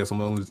now. Guess I'm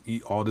gonna just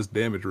eat all this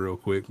damage real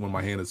quick when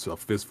my hand is a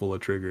fistful of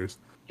triggers.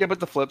 Yeah,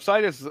 but the flip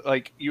side is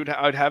like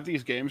I'd have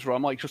these games where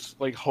I'm like just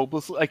like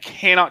hopelessly, I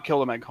cannot kill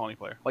the Meg Colony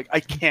player. Like I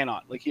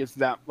cannot. Like he has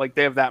that. Like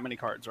they have that many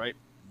cards, right?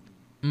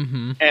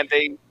 And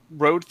they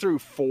rode through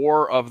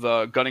 4 of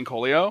the Gunning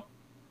Colio,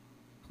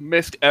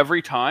 missed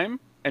every time,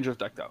 and just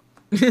decked out.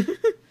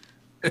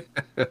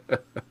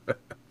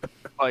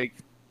 Like,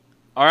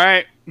 all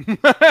right,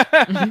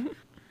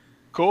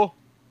 cool.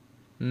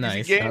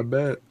 Nice. I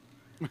bet.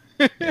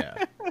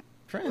 Yeah.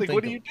 Like,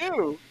 what do you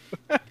do?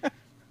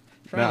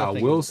 Now, I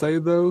will say,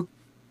 though,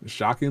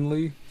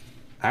 shockingly,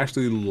 I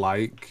actually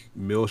like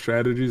mill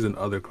strategies in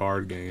other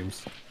card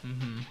games.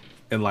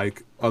 And,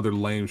 like, other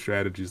lame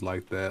strategies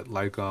like that.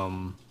 Like,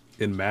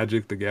 in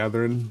Magic the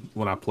Gathering,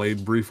 when I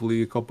played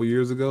briefly a couple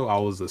years ago, I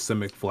was a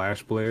Simic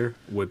Flash player,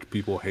 which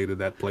people hated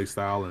that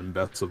playstyle in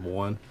Best of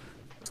 1.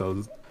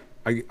 So...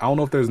 I don't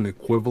know if there's an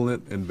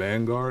equivalent in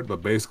Vanguard,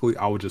 but basically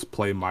I would just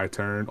play my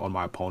turn on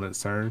my opponent's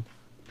turn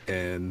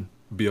and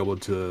be able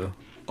to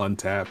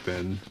untap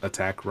and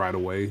attack right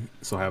away.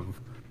 So have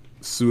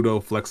pseudo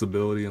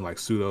flexibility and like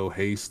pseudo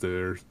haste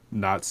or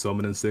not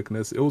summoning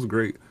sickness. It was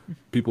great.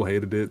 People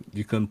hated it.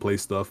 You couldn't play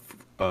stuff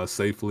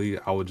safely.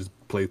 I would just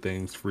play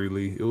things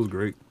freely. It was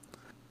great.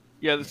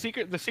 Yeah, the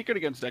secret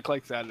against deck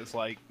like that is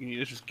like you need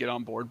to just get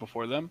on board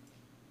before them,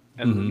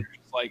 and then Hmm. you're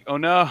just like, oh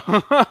no.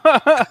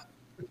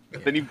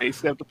 Then you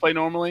basically have to play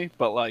normally.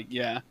 But like,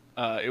 yeah,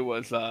 it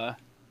was.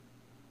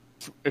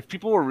 If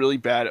people were really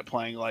bad at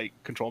playing like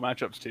control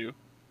matchups too,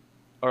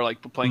 or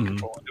like playing Hmm.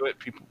 control into it,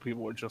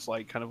 people would just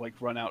like kind of like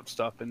run out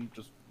stuff and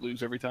just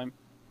lose every time.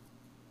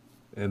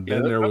 And Yeah,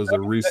 then there was a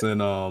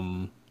recent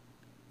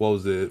what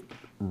was it?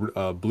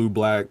 Blue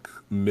black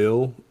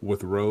mill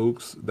with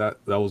rogues. That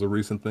was a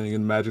recent thing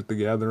in Magic the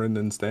Gathering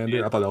and Standard.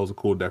 yeah. I thought that was a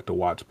cool deck to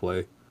watch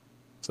play.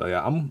 So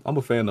yeah, I'm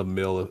a fan of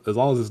mill as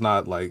long as it's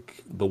not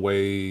like the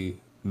way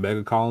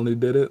Mega Colony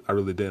did it. I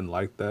really didn't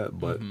like that,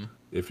 but Hmm.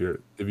 if you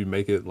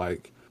make it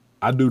like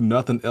I do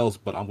nothing else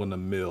but I'm gonna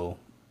mill.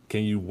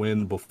 Can you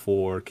win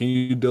before? Can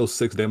you deal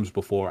 6 damage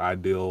before I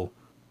deal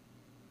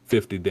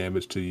 50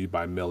 damage to you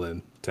by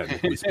milling?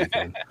 Technically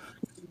speaking,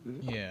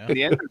 Yeah.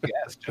 The answer is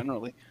yes,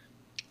 generally.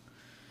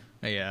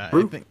 Yeah,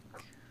 True.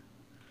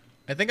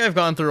 I think I've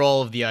gone through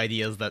all of the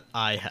ideas that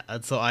I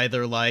had. So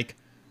either like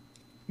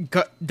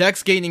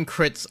decks gaining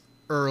crits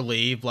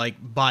early, like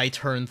by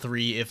turn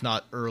 3, if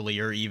not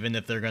earlier, even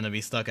if they're gonna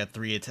be stuck at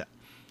 3 attack.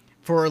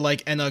 For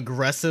like an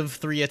aggressive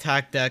 3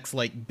 attack decks,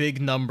 like big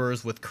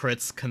numbers with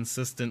crits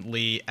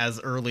consistently as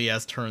early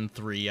as turn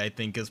 3, I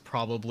think is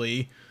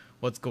probably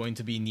what's going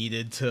to be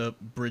needed to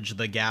bridge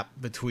the gap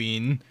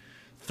between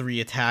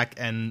 3 attack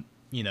and,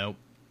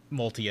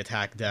 multi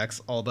attack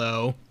decks.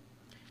 Although,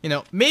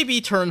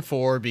 maybe turn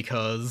 4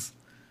 because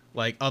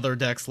like other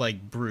decks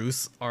like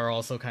Bruce are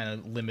also kind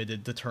of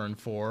limited to turn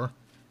 4.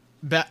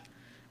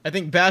 I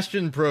think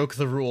Bastion broke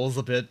the rules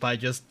a bit by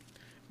just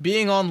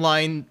being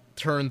online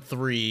turn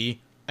 3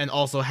 and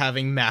also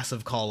having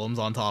massive columns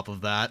on top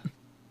of that.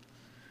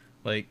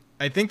 Like,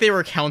 I think they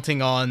were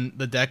counting on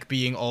the deck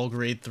being all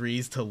grade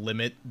 3s to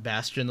limit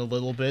Bastion a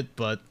little bit,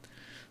 but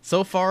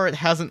so far it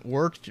hasn't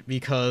worked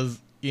because,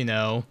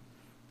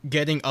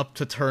 getting up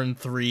to turn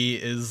 3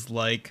 is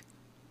like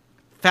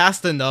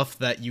fast enough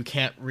that you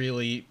can't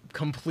really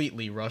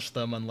completely rush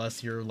them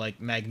unless you're like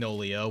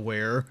Magnolia,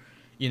 where,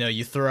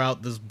 you throw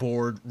out this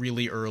board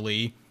really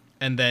early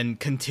and then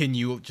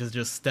continue to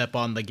just step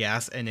on the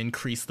gas and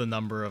increase the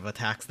number of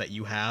attacks that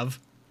you have.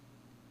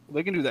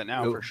 They can do that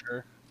now It, for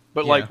sure.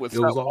 But Yeah. like with it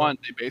was set all. one,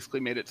 they basically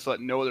made it so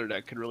that no other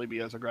deck could really be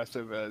as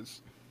aggressive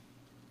as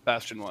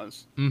Bastion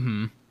was.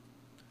 Mm-hmm.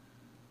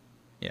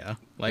 Yeah. And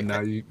Like,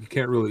 now you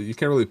can't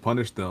really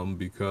punish them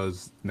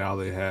because now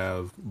they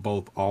have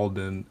both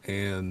Alden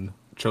and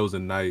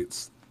Chosen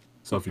Knights.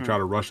 So if you Mhm. try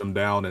to rush them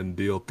down and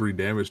deal 3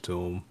 damage to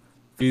them,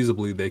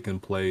 feasibly they can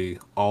play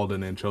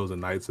Alden and Chosen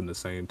Knights in the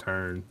same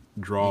turn,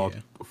 draw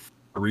yeah.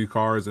 3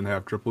 cards, and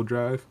have triple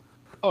drive.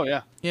 Oh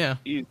yeah, Yeah.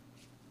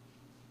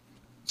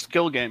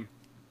 skill game.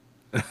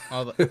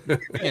 Although,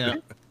 you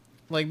know,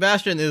 like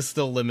Bastion is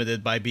still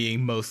limited by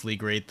being mostly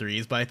grade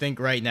 3s, but I think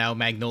right now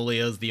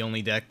Magnolia is the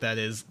only deck that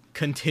is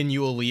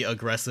continually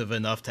aggressive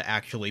enough to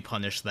actually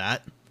punish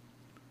that.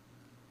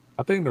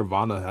 I think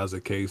Nirvana has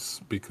a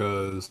case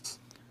because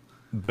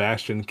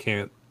Bastion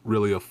can't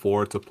really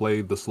afford to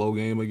play the slow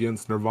game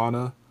against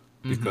Nirvana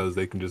because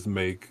they can just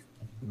make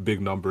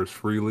big numbers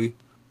freely.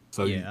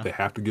 So Yeah. they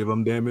have to give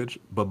them damage,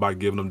 but by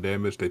giving them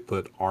damage, they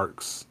put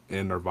arcs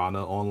and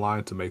Nirvana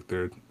online to make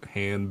their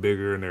hand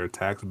bigger and their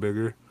attacks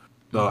bigger.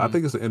 So I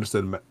think it's an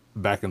interesting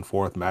back and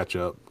forth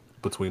matchup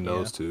between Yeah.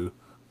 those two.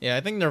 Yeah,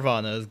 I think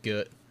Nirvana is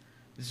good.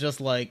 It's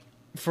just like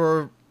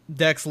for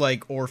decks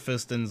like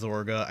Orphist and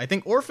Zorga, I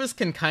think Orphist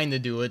can kind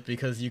of do it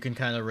because you can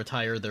kind of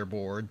retire their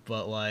board,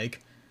 but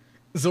like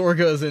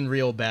Zorga is in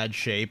real bad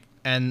shape,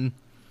 and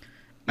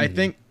I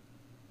think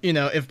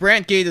if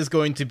Brantgate is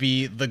going to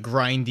be the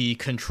grindy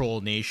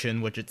control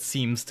nation, which it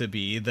seems to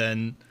be,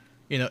 then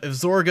if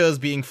Zorga is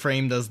being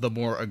framed as the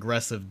more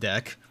aggressive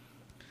deck,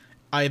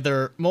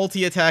 either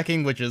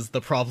multi-attacking, which is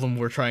the problem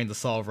we're trying to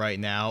solve right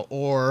now,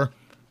 or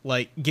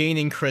like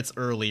gaining crits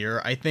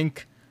earlier. I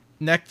think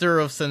Nectar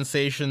of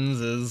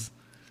Sensations is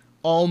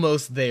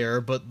almost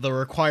there, but the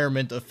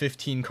requirement of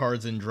 15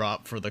 cards in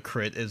drop for the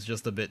crit is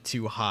just a bit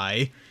too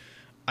high.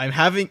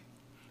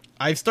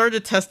 I've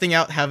started testing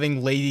out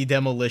having Lady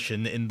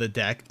Demolition in the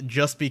deck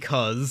just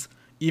because,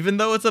 even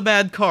though it's a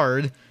bad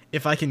card,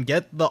 if I can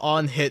get the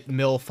on-hit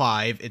mill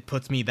 5, it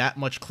puts me that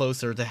much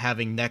closer to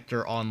having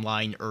Nectar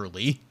online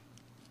early.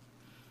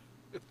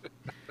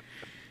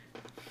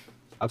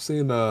 I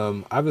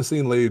haven't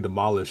seen Lady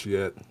Demolish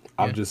yet. Yeah.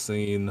 I've just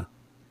seen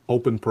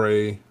Hope and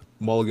Pray,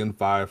 Mulligan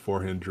 5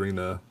 for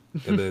Hendrina,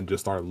 and then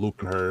just start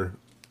looping her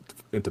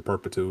into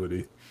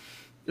perpetuity.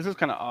 This is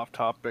kind of off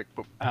topic,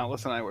 but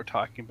Atlas and I were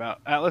talking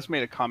about. Atlas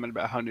made a comment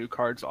about how new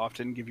cards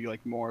often give you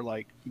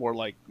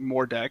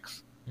more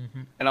decks,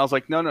 and I was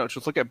like, no,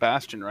 just look at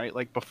Bastion, right?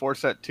 Like before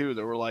set 2,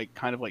 there were like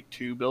kind of like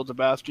 2 builds of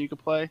Bastion you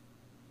could play,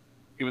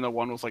 even though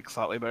one was like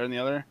slightly better than the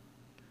other.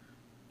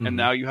 Mhm. And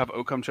now you have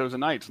Occam Chosen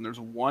Knights, and there's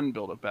 1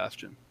 build of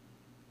Bastion.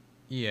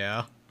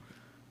 Yeah.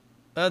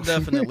 That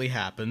definitely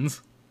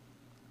happens.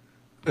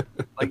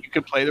 Like, you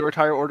could play the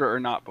Retire Order or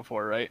not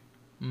before, right?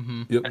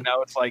 Mm-hmm. Yep. And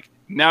now it's like,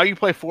 now you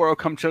play 4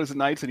 Come Chosen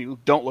Knights and you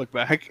don't look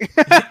back.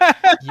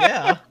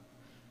 Yeah.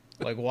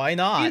 Like, why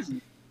not?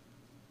 Easy.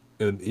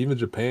 And even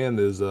Japan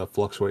is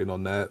fluctuating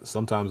on that.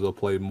 Sometimes they'll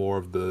play more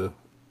of the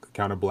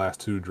Counterblast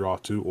 2, Draw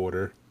 2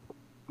 order.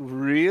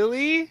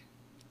 Really?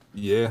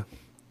 Yeah.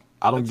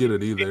 I don't get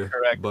it either.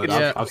 Incorrect. But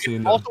Yeah. I've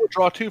seen It's also a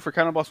draw 2 for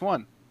Counterblast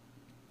 1.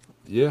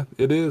 Yeah,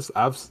 it is.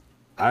 I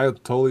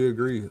totally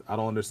agree. I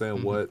don't understand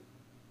Mhm.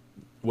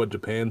 what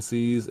Japan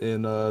sees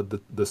in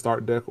the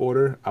start deck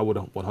order. I would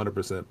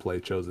 100% play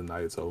Chosen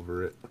Knights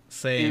over it.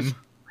 Same. Is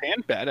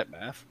Japan bad at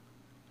math?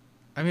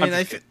 I mean, I'm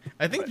I, just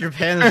I think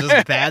Japan is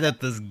just bad at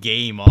this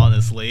game,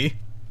 honestly.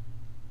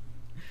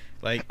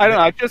 Like, I don't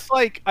know. I just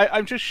like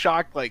I'm just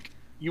shocked. Like,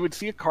 you would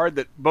see a card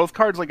that both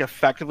cards like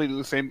effectively do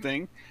the same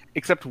thing,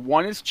 except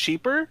one is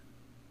cheaper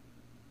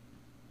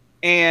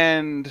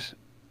and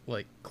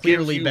like gives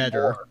clearly you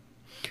better. more.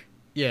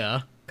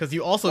 Yeah, because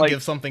you also Like-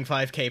 give something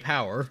 5k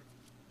power.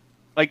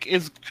 Like,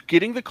 is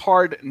getting the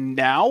card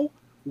now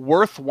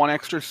worth 1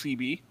 extra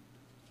CB?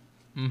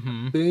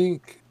 Mm-hmm.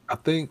 I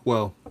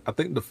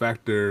think the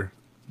factor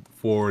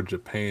for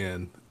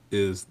Japan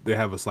is they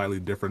have a slightly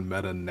different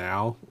meta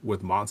now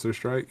with Monster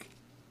Strike.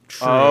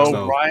 True. Oh,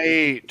 So-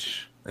 right.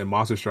 And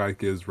Monster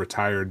Strike is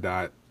retired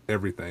dot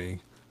everything.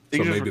 They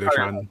So just maybe they're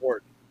retire trying on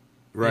board.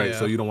 right. Yeah.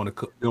 So you don't want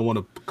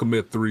to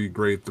commit 3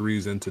 grade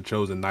 3s into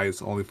Chosen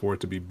Knights only for it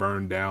to be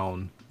burned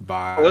down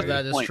by Oh, that's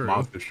that is point. true.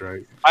 Monster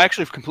Strike. I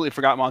actually completely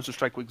forgot Monster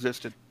Strike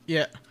existed.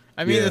 Yeah.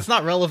 I mean, Yeah. it's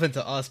not relevant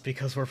to us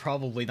because we're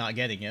probably not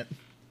getting it.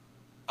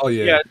 Oh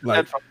yeah, Yeah, like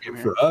that's fucking game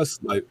here. for us,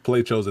 like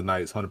play Chosen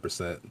Knights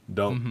 100%.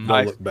 Don't Mhm.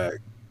 don't look back.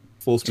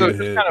 Full So speed it's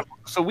just ahead. kind of,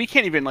 so we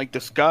can't even like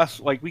discuss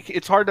like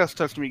it's hard to us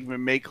to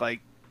even make like.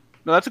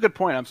 No, that's a good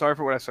point. I'm sorry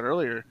for what I said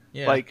earlier.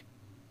 Yeah. Like,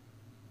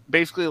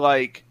 basically,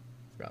 like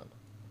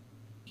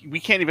we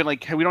can't even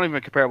like we don't even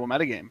have a comparable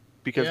metagame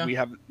because Yeah. we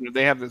have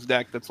they have this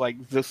deck that's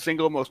like the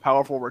single most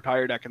powerful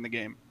retire deck in the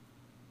game,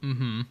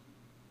 Mm-hmm.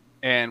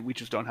 and we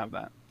just don't have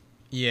that.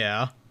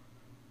 Yeah. So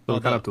we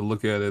Although- kind of have to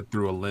look at it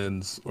through a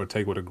lens or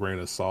take it with a grain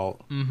of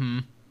salt. Mm-hmm.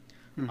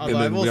 Mhm. Although And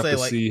I then will we have say, to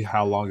like, see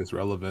how long it's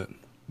relevant.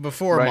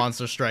 before Right.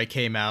 Monster Strike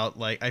came out,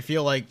 like, I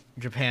feel like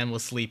Japan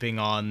was sleeping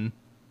on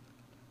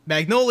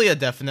Magnolia,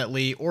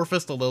 definitely,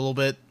 Orphist a little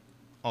bit,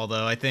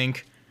 although I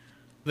think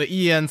the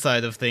EN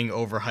side of thing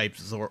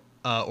overhyped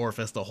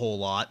Orphist a whole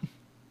lot.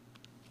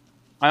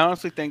 I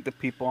honestly think the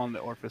people on the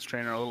Orphis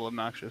train are a little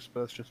obnoxious,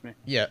 but that's just me.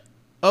 Yeah.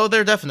 Oh,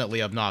 they're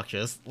definitely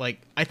obnoxious.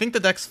 Like, I think the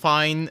deck's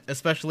fine,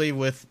 especially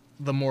with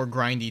the more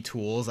grindy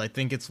tools. I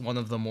think it's one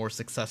of the more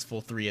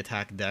successful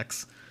 3-attack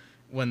decks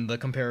when the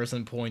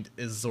comparison point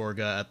is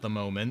Zorga at the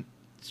moment.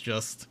 It's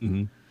just...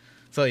 Mhm.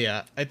 So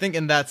yeah, I think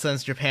in that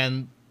sense,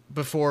 Japan,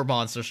 before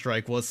Monster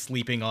Strike, was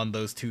sleeping on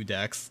those 2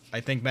 decks.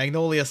 I think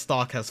Magnolia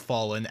stock has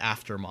fallen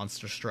after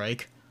Monster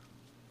Strike.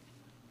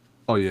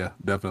 Oh yeah,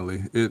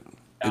 definitely. It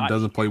I-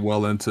 doesn't play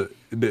well into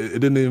it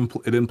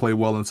didn't play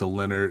well into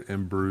Leonard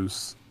and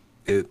Bruce.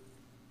 It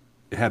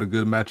had a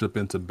good matchup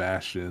into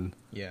Bastion.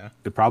 Yeah.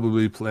 It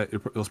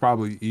was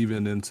probably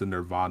even into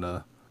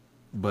Nirvana,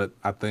 but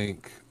I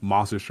think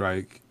Monster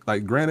Strike,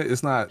 like granted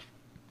it's not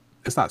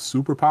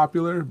super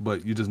popular,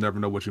 but you just never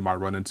know what you might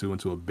run into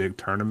a big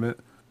tournament,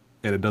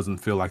 and it doesn't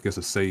feel like it's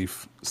a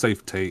safe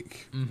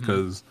take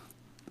because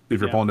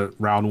if your Yeah. opponent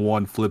round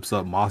 1 flips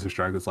up Monster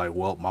Strike, it's like,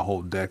 well, my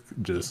whole deck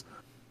just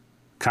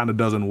kind of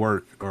doesn't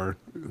work, or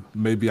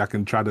maybe I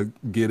can try to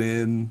get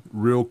in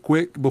real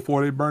quick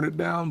before they burn it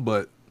down,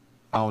 but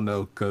I don't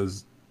know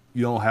because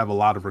you don't have a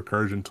lot of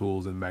recursion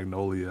tools in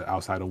Magnolia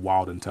outside of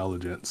Wild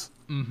Intelligence.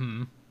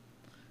 Mm-hmm.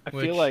 I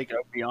Which- feel like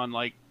I'd be on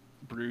like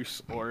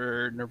Bruce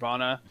or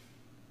Nirvana.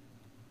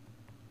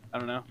 I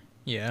don't know.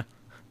 Yeah.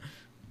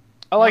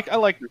 I like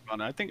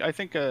Nirvana. I think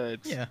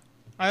it's Yeah.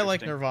 I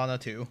like Interesting. Nirvana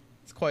too.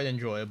 It's quite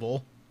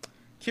enjoyable.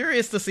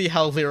 Curious to see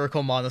how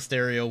Lyrical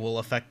Monasterio will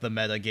affect the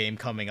meta game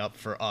coming up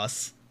for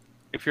us.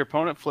 If your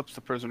opponent flips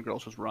the Prison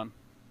Girls, just run.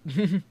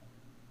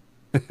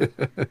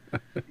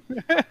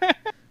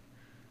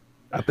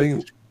 I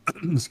think,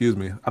 excuse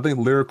me, I think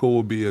Lyrical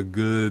will be a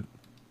good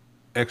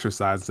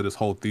exercise to this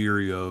whole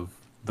theory of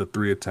the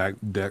 3-attack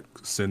deck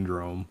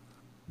syndrome,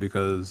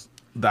 because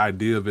the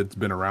idea of it's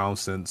been around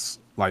since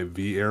like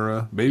V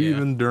era, maybe Yeah.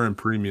 even during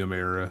Premium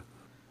era,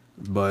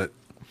 but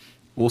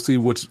we'll see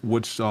which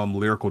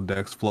Lyrical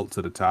decks float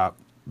to the top.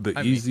 The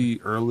I mean-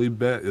 easy early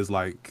bet is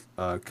like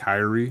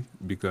Kyrie,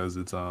 because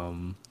it's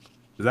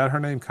is that her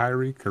name,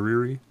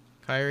 Kariri?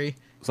 Kyrie?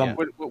 Some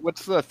Yeah.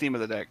 What's the theme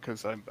of the deck?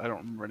 Because I don't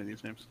remember any of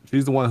these names.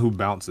 She's the one who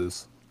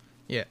bounces.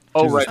 Yeah.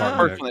 Oh, She's a right. The starting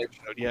first deck.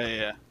 one they showed.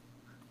 Yeah.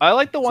 I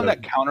like the one So-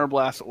 that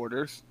counterblast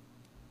orders.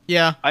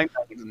 Yeah, I think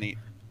that was neat.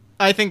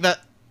 I think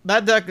that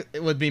deck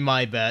would be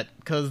my bet,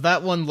 because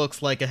that one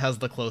looks like it has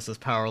the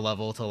closest power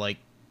level to, like,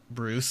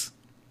 Bruce.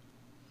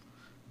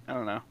 I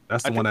don't know.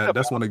 That's I the one think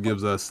that's one that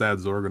gives us sad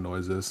Zorga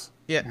noises.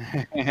 Yeah.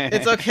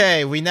 It's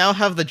okay, we now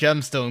have the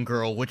Gemstone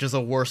Girl, which is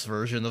a worse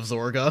version of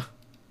Zorga.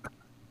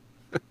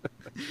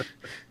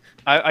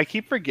 I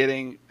keep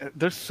forgetting.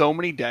 There's so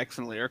many decks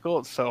in Lyrical.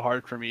 It's so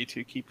hard for me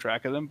to keep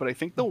track of them. But I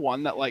think the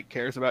one that like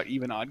cares about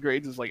even odd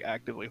grades is like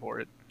actively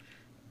horrid.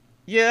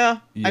 Yeah, I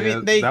Yeah,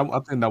 mean they that I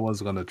think that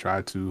one's gonna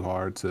try too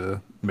hard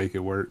to make it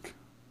work.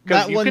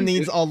 Because that you one can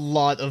needs a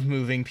lot of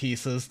moving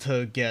pieces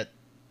to get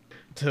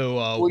to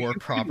Well, you work can-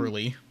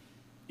 properly.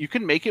 you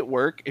can make it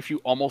work if you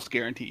almost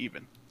guarantee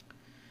even.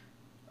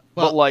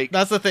 Well, but like,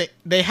 that's the thing.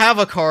 They have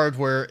a card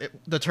where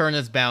the turn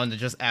is bound; it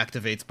just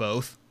activates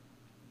both.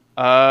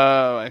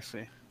 oh, I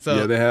see. So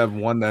Yeah, they have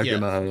one that yeah.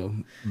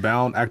 can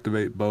bound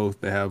activate both.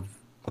 They have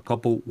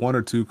one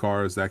or two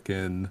cards that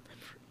can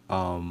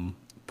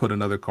put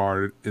another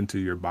card into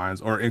your binds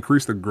or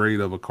increase the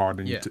grade of a card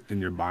in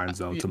your bind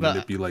zone to But-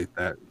 manipulate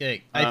that. yeah,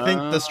 I think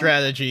the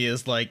strategy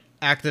is like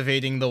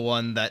activating the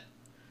one that,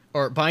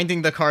 or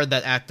binding the card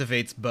that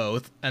activates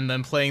both, and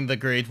then playing the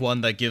grade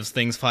 1 that gives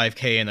things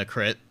 5k and a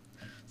crit,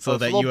 so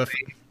that you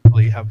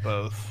effectively have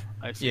both.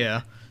 I see.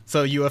 yeah,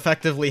 so you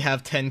effectively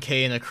have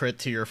 10k and a crit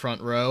to your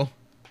front row,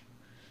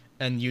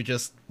 and you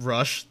just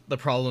rush. The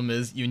problem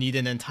is you need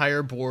an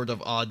entire board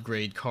of odd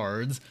grade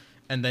cards,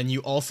 and then you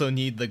also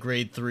need the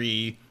grade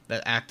 3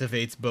 that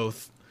activates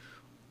both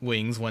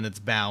wings when it's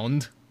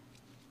bound.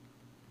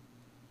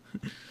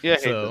 Yeah, I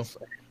hate So- this.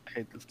 I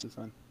hate this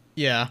design.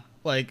 Yeah,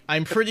 like,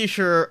 I'm pretty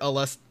sure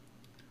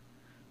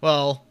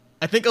well,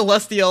 I think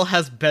Alestiel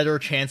has better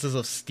chances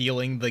of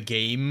stealing the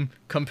game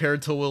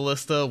compared to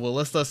Willista.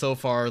 Willista so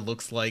far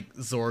looks like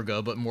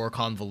Zorga, but more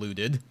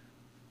convoluted.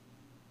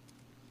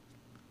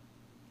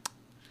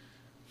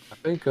 I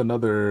think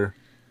another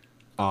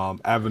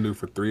avenue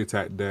for 3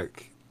 attack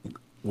deck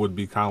would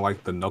be kind of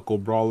like the Knuckle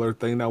Brawler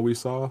thing that we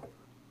saw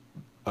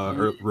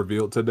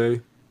revealed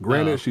today.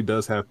 Granted, she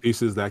does have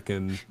pieces that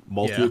can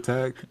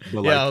multi-attack,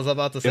 but Yeah, I like, was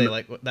about to say, in-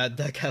 like, that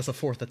deck has a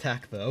 4th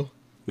attack, though.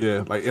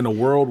 yeah, like in a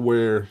world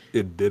where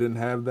it didn't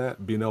have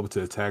that, being able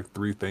to attack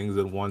 3 things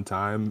at one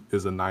time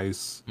is a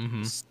nice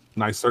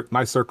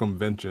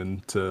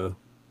circumvention to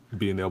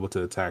being able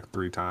to attack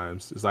 3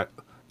 times. It's like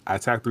I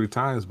attack 3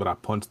 times, but I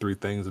punch 3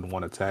 things in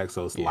one attack,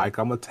 so it's like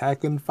I'm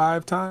attacking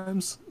 5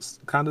 times,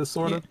 kind of,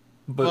 sort of.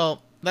 But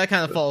Well, that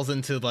kind of falls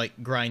into,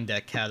 like, grind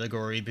deck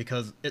category,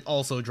 because it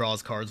also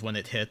draws cards when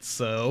it hits,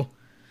 so...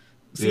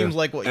 Seems Yeah.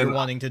 like what you're And-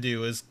 wanting to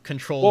do is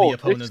control Whoa, the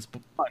opponent's...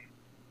 fun.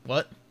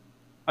 What?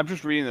 I'm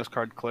just reading this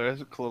card,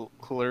 Clarissa.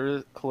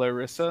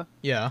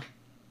 Yeah.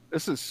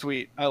 This is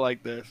sweet. I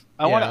like this.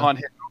 I want it Yeah. on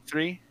hit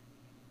 3.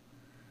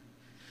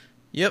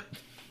 Yep.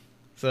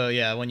 So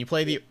yeah, when you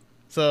play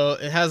so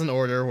it has an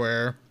order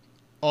where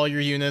all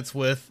your units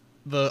with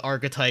the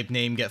archetype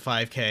name get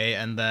 5k,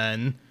 and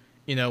then,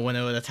 you know, when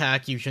it would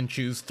attack, you can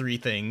choose 3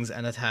 things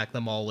and attack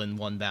them all in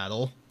one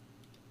battle.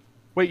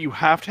 Wait, you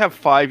have to have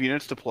 5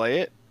 units to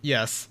play it?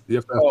 Yes. you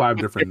have to have 5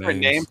 with different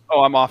names.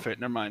 Oh, I'm off it.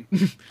 Never mind.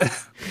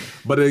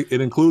 But it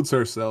includes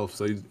herself,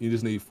 so you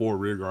just need 4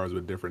 rear guards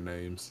with different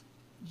names.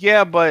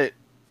 Yeah, but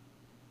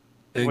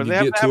And Would you they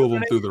have get to 2 have of them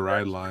their through names the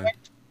ride first? line.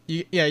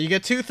 You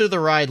get 2 through the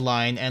ride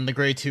line, and the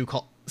grade 2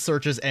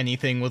 searches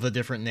anything with a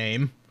different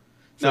name.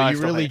 So No, I you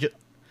still really hate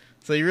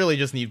so you really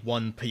just need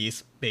one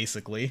piece,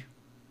 basically.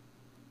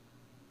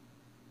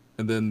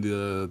 And then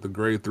the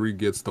grade 3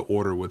 gets the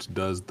order, which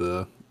does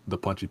the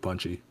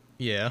punchy.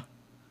 Yeah.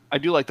 I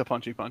do like the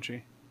punchy.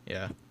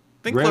 Yeah.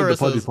 I think Granted, the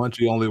Clarissa's...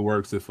 punchy only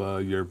works if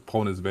your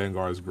opponent's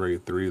Vanguard is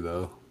grade 3,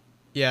 though.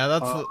 Yeah,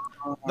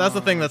 that's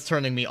the thing that's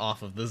turning me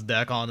off of this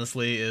deck,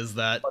 honestly, is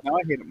that But now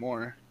I hate it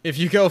more. if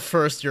you go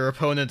first, your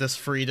opponent is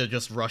free to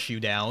just rush you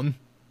down.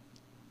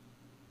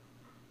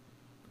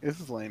 This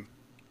is lame.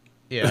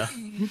 Yeah.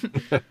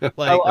 I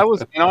Like,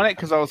 was in on it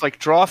because I was like,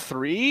 draw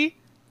 3,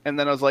 and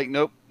then I was like,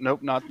 nope,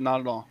 not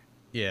at all.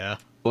 yeah.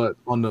 But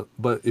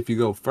if you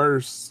go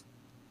first,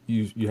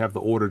 you have the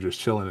order just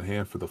chilling in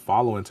hand for the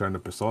following turn, the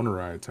Persona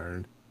Ride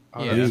turn.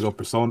 Yeah. Then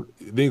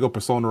you go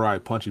Persona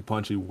Ride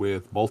punchy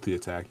with multi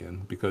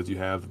attacking because you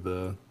have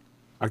don't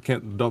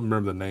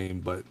remember the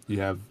name, but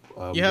you have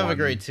You have a one-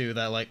 grade 2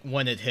 that, like,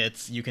 when it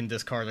hits, you can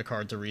discard a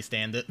card to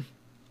restand it.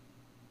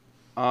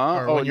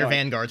 Or Oh, when your no.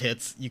 Vanguard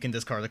hits, you can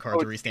discard a card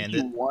to restand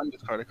it. One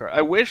discard a card.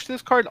 I wish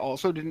this card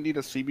also didn't need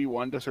a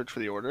CB1 to search for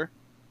the order.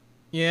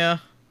 Yeah.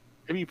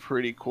 It'd be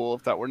pretty cool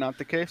if that were not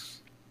the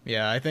case.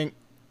 Yeah, I think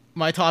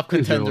my top It's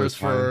really contenders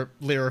for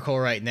Lyrical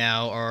right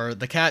now are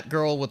the Cat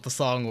Girl with the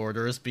song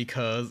orders,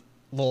 because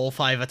lol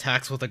 5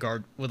 attacks with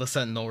a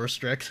Sentinel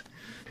restrict.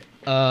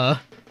 I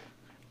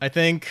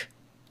think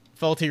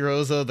Felty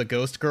Rosa the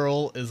Ghost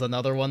Girl is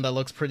another one that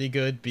looks pretty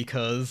good,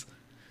 because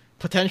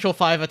potential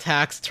 5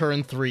 attacks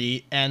turn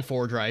 3 and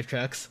 4 drive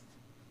checks.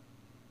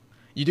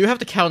 You do have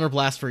to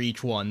counterblast for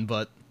each one,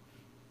 but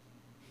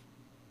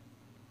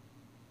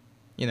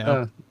you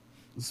know.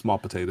 small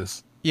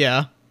potatoes.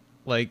 Yeah,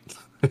 like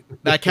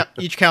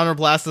each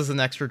counterblast is an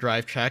extra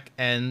drive check,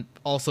 and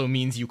also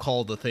means you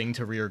call the thing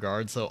to rear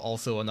guard, so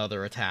also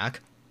another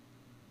attack.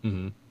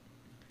 Mm-hmm.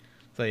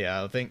 So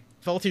yeah, I think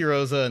Felty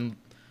Rosa and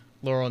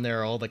Laurel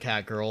Nerl, the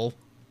cat girl,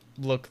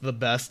 look the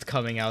best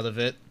coming out of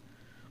it.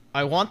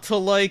 I want to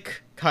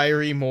like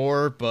Kyrie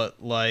more,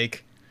 but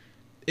like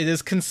it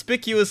is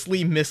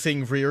conspicuously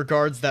missing rear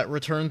guards that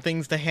return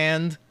things to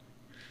hand.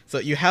 So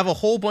you have a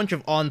whole bunch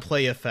of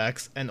on-play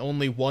effects and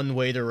only one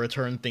way to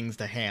return things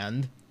to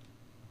hand.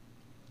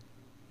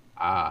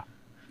 Ah,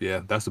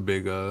 yeah, that's a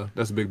big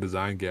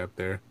design gap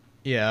there.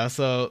 Yeah,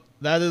 so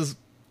that is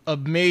a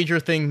major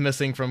thing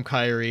missing from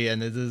Kairi,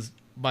 and it is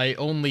my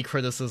only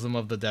criticism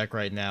of the deck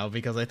right now,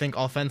 because I think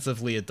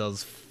offensively it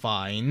does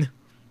fine.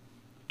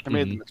 I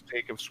made the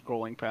mistake of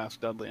scrolling past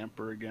Deadly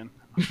Emperor again.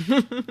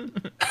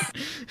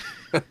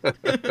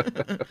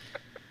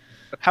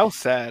 How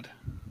sad.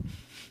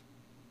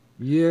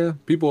 Yeah,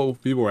 people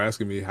were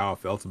asking me how I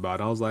felt about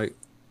it. I was like,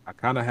 I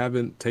kind of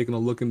haven't taken a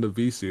look into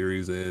V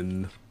series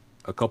in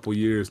a couple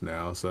years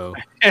now, so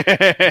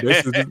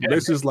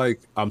this is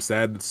like, I'm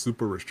sad it's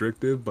super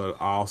restrictive, but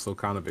I also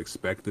kind of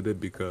expected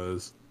it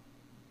because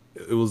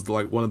it was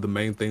like one of the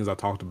main things I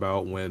talked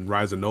about when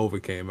Rise of Nova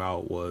came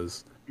out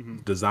was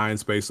design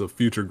space of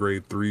future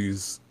grade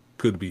 3s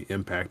could be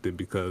impacted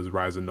because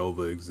Rise of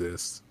Nova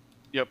exists.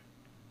 Yep.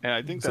 And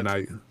I think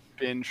that's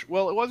binge.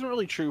 Well, it wasn't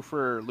really true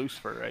for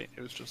Lucifer, right?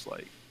 It was just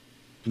like...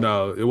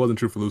 No, it wasn't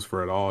true for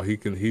Lucifer at all. He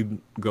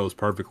goes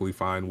perfectly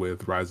fine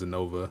with Rise of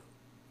Nova.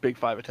 Big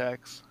 5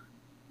 attacks.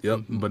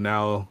 Yep, but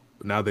now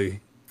they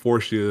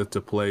force you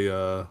to play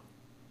a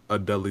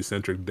Deadly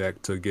centric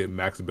deck to get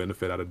max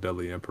benefit out of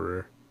Deadly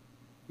Emperor.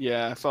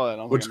 Yeah, I saw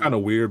that. Which is kind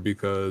of weird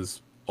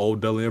because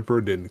old Deadly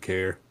Emperor didn't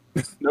care.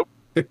 Nope.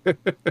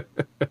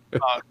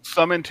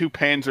 Summon to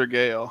Panzer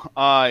Gale.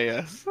 Ah,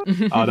 yes.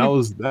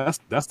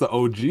 That's the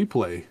OG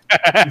play.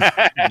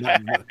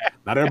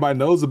 Not everybody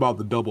knows about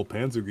the double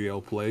Panzer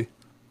Gale play.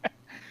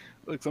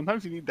 Look,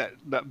 sometimes you need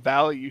that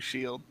value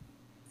shield.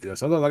 Yeah,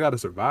 sometimes I gotta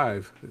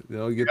survive. You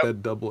know, get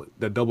that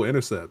double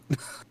intercept.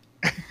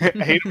 I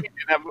hate we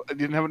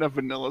didn't have enough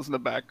vanillas in the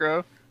back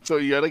row, so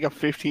you had like a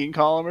 15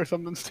 column or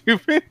something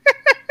stupid.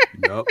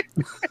 Yep.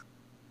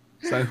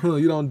 It's like,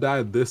 you don't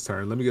die this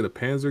turn. Let me get a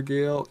Panzer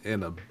Gale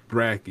and a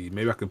Bracky.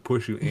 Maybe I can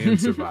push you and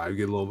survive.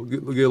 Get a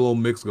little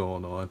mix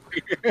going on.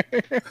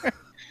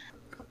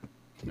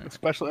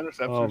 Special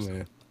interceptors. Oh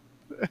man.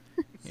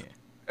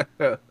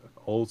 Yeah.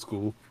 Old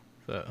school.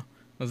 So,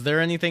 was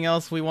there anything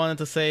else we wanted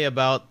to say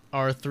about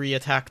our 3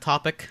 attack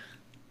topic?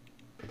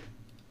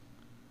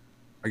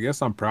 I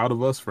guess I'm proud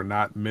of us for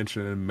not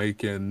mentioning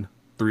making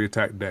 3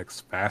 attack decks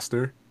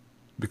faster,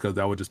 because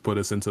that would just put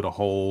us into the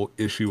whole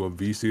issue of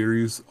V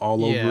series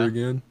all over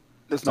again.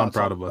 So I'm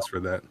proud of us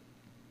for that.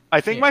 I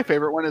think my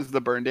favorite one is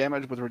the burn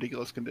damage with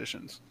ridiculous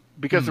conditions,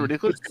 because the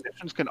ridiculous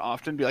conditions can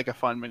often be like a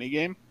fun mini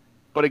game.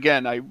 But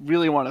again, I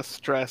really want to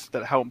stress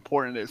that how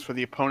important it is for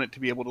the opponent to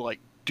be able to like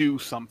do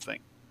something.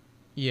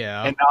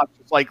 Yeah. And not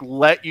just like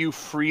let you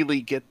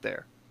freely get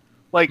there.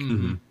 Like,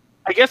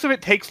 I guess if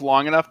it takes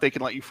long enough, they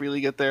can let you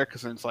freely get there,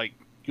 because then it's like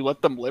you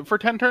let them live for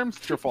 10 turns,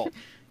 it's your fault.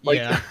 Like,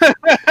 yeah.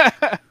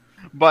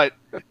 But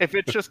if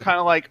it's just kind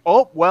of like,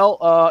 oh well,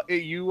 I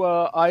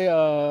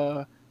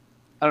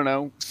don't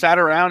know, sat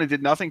around and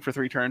did nothing for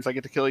 3 turns, I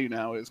get to kill you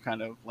now, is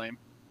kind of lame.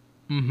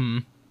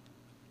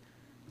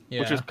 Yeah.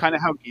 Which is kind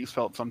of how Geese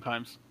felt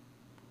sometimes.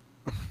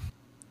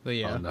 But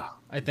yeah, oh, no.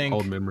 I think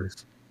old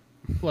memories.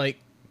 Like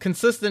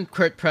consistent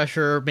crit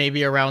pressure,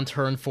 maybe around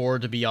turn 4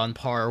 to be on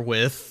par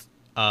with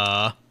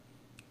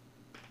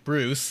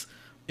Bruce,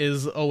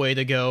 is a way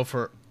to go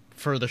for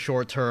the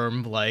short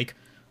term. Like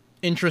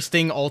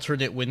interesting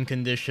alternate win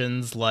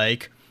conditions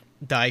like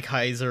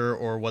Daikaiser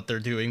or what they're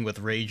doing with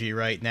Reiji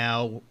right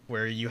now,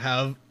 where you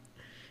have,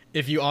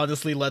 if you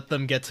honestly let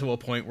them get to a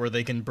point where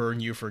they can burn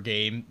you for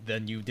game,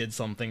 then you did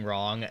something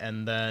wrong.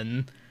 And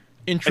then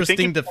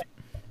interesting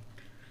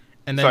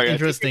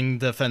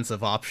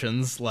defensive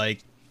options like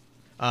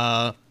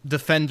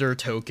defender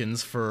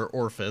tokens for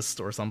Orphist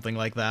or something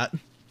like that.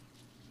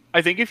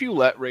 I think if you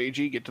let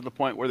Reiji get to the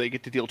point where they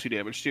get to deal 2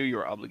 damage to you,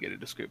 you're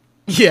obligated to scoop.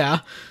 Yeah.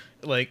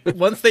 Like,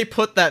 once they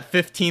put that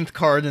 15th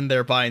card in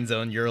their bind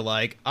zone, you're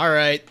like,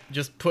 alright,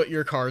 just put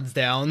your cards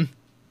down.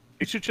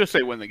 You should just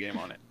say win the game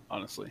on it,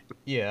 honestly.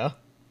 Yeah.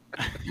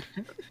 I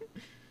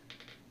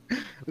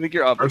think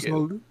you're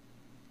obligated.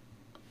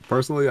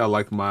 Personally, I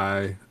like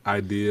my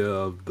idea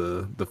of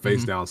the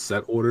face down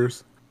set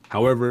orders.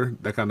 However,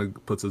 that kind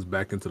of puts us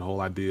back into the whole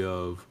idea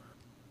of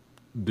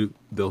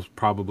they'll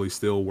probably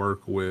still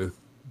work with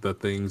the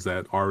things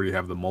that already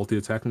have the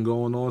multi-attacking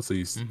going on, so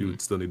you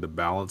would still need to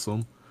balance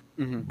them.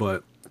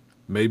 But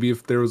maybe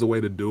if there was a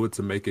way to do it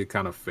to make it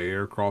kind of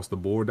fair across the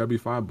board, that'd be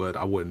fine. But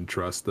I wouldn't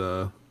trust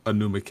a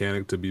new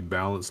mechanic to be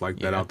balanced like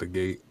that out the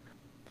gate.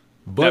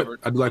 But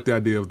I do like the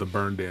idea of the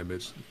burn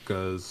damage,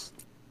 because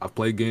I've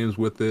played games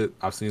with it.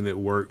 I've seen it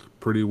work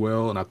pretty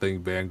well, and I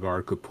think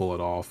Vanguard could pull it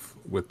off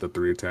with the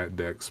 3 attack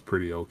decks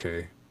pretty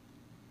okay.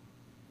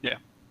 Yeah.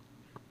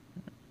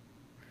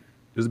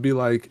 Just be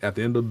like, at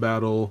the end of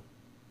battle,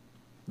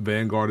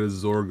 Vanguard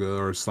is Zorga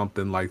or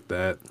something like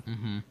that.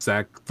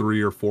 Sack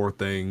 3 or 4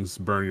 things,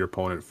 burn your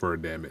opponent for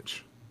a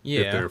damage.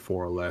 Yeah. If they're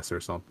 4 or less or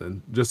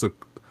something. Just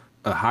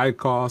a high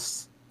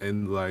cost,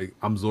 and like,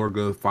 I'm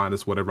Zorga, find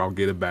us whatever, I'll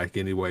get it back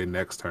anyway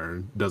next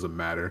turn. Doesn't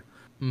matter.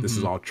 This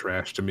is all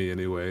trash to me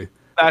anyway.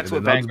 That's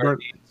what Vanguard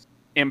needs.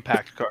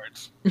 Impact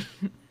cards.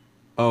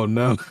 Oh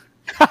no.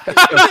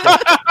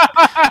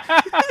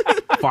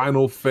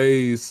 Final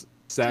phase.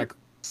 Sack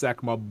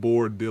my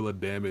board, deal a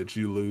damage.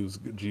 You lose.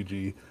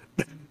 GG.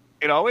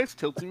 It always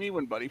tilted me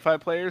when Buddy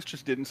Fight players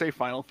just didn't say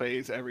final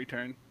phase every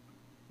turn.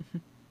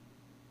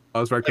 Oh,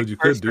 that's right, because you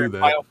First could do turn,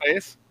 that. Final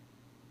phase.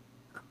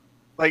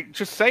 Like,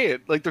 just say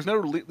it. Like, there's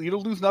no, you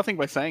don't lose nothing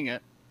by saying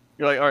it.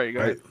 You're like, all right, go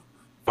Right? ahead.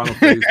 Final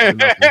phase. Do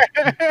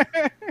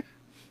nothing.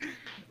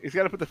 He's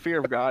got to put the fear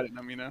of God in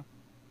him, you know.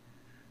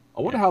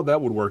 I wonder how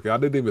that would work. I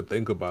didn't even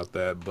think about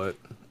that, but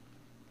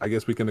I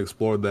guess we can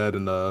explore that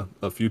in a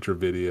future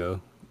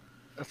video.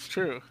 That's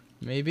true.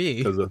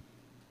 Maybe. Because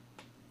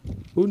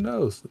who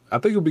knows? I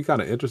think it would be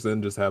kind of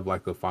interesting to just have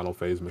like a final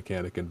phase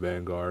mechanic in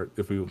Vanguard.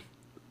 If we,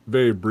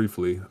 very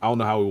briefly, I don't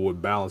know how it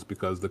would balance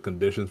because the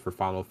conditions for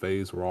final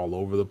phase were all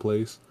over the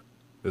place.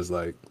 It's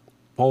like,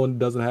 Poland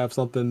doesn't have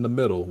something in the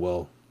middle.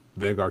 Well,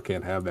 Vanguard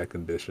can't have that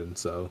condition.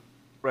 So,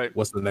 Right.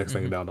 what's the next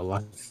thing down the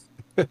line?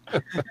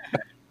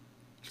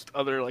 Just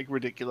other, like,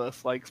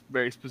 ridiculous, like,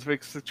 very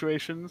specific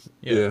situations.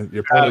 Yeah,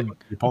 your opponent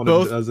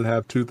both- doesn't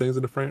have two things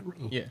in the front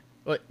row. Yeah.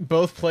 Like,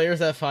 both players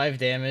at 5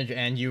 damage,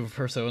 and you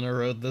Persona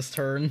Road this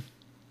turn.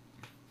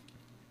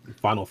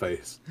 Final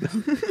phase.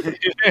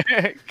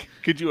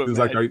 Could you It's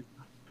imagine?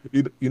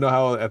 like, you know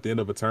how at the end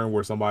of a turn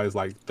where somebody's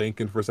like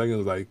thinking for a second,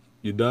 it's like,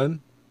 you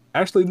done?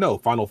 Actually, no.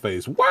 Final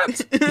phase.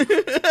 What?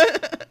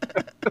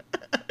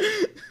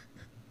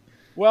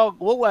 Well,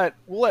 we'll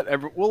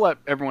let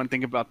everyone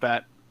think about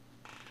that.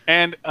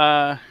 And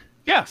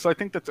yeah, so I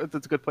think that's a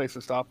good place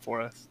to stop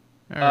for us.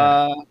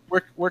 Alright.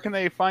 Where can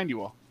they find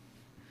you all?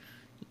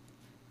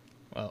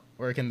 Well,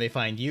 where can they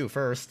find you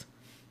first?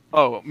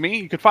 Oh, me?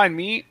 You can find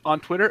me on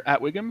Twitter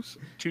at Wiggums,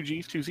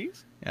 2Gs,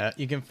 2Zs.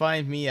 You can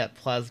find me at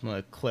Plasma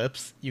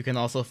Eclipse. You can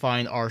also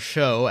find our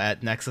show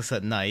at Nexus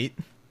at Night.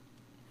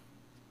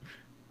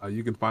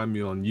 You can find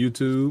me on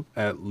YouTube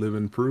at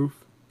Living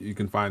Proof. You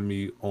can find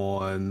me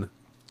on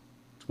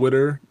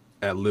Twitter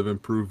at Living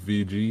Proof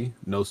VG,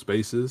 no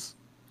spaces.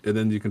 And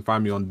then you can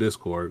find me on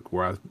Discord,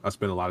 where I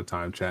spend a lot of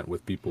time chatting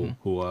with people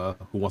who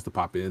wants to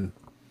pop in.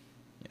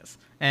 Yes.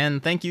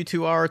 And thank you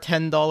to our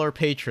 $10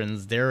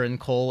 patrons, Darren,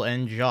 Cole,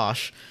 and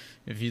Josh.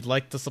 If you'd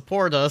like to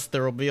support us,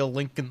 there will be a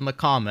link in the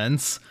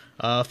comments.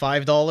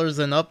 $5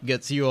 and up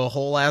gets you a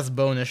whole-ass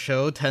bonus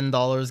show.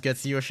 $10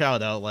 gets you a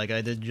shout-out like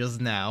I did just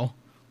now.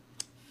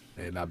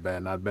 Hey, not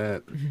bad, not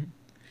bad.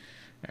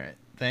 Alright,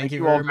 thank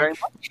you all very very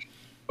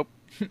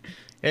much.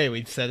 Hey,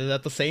 we said it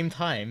at the same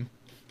time.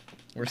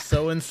 We're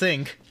so in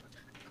sync.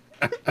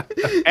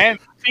 And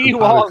see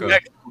you all Hanukkah.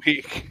 next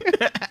week.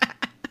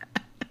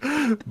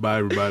 Bye,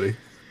 everybody.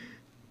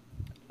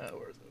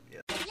 Where's it? Yeah.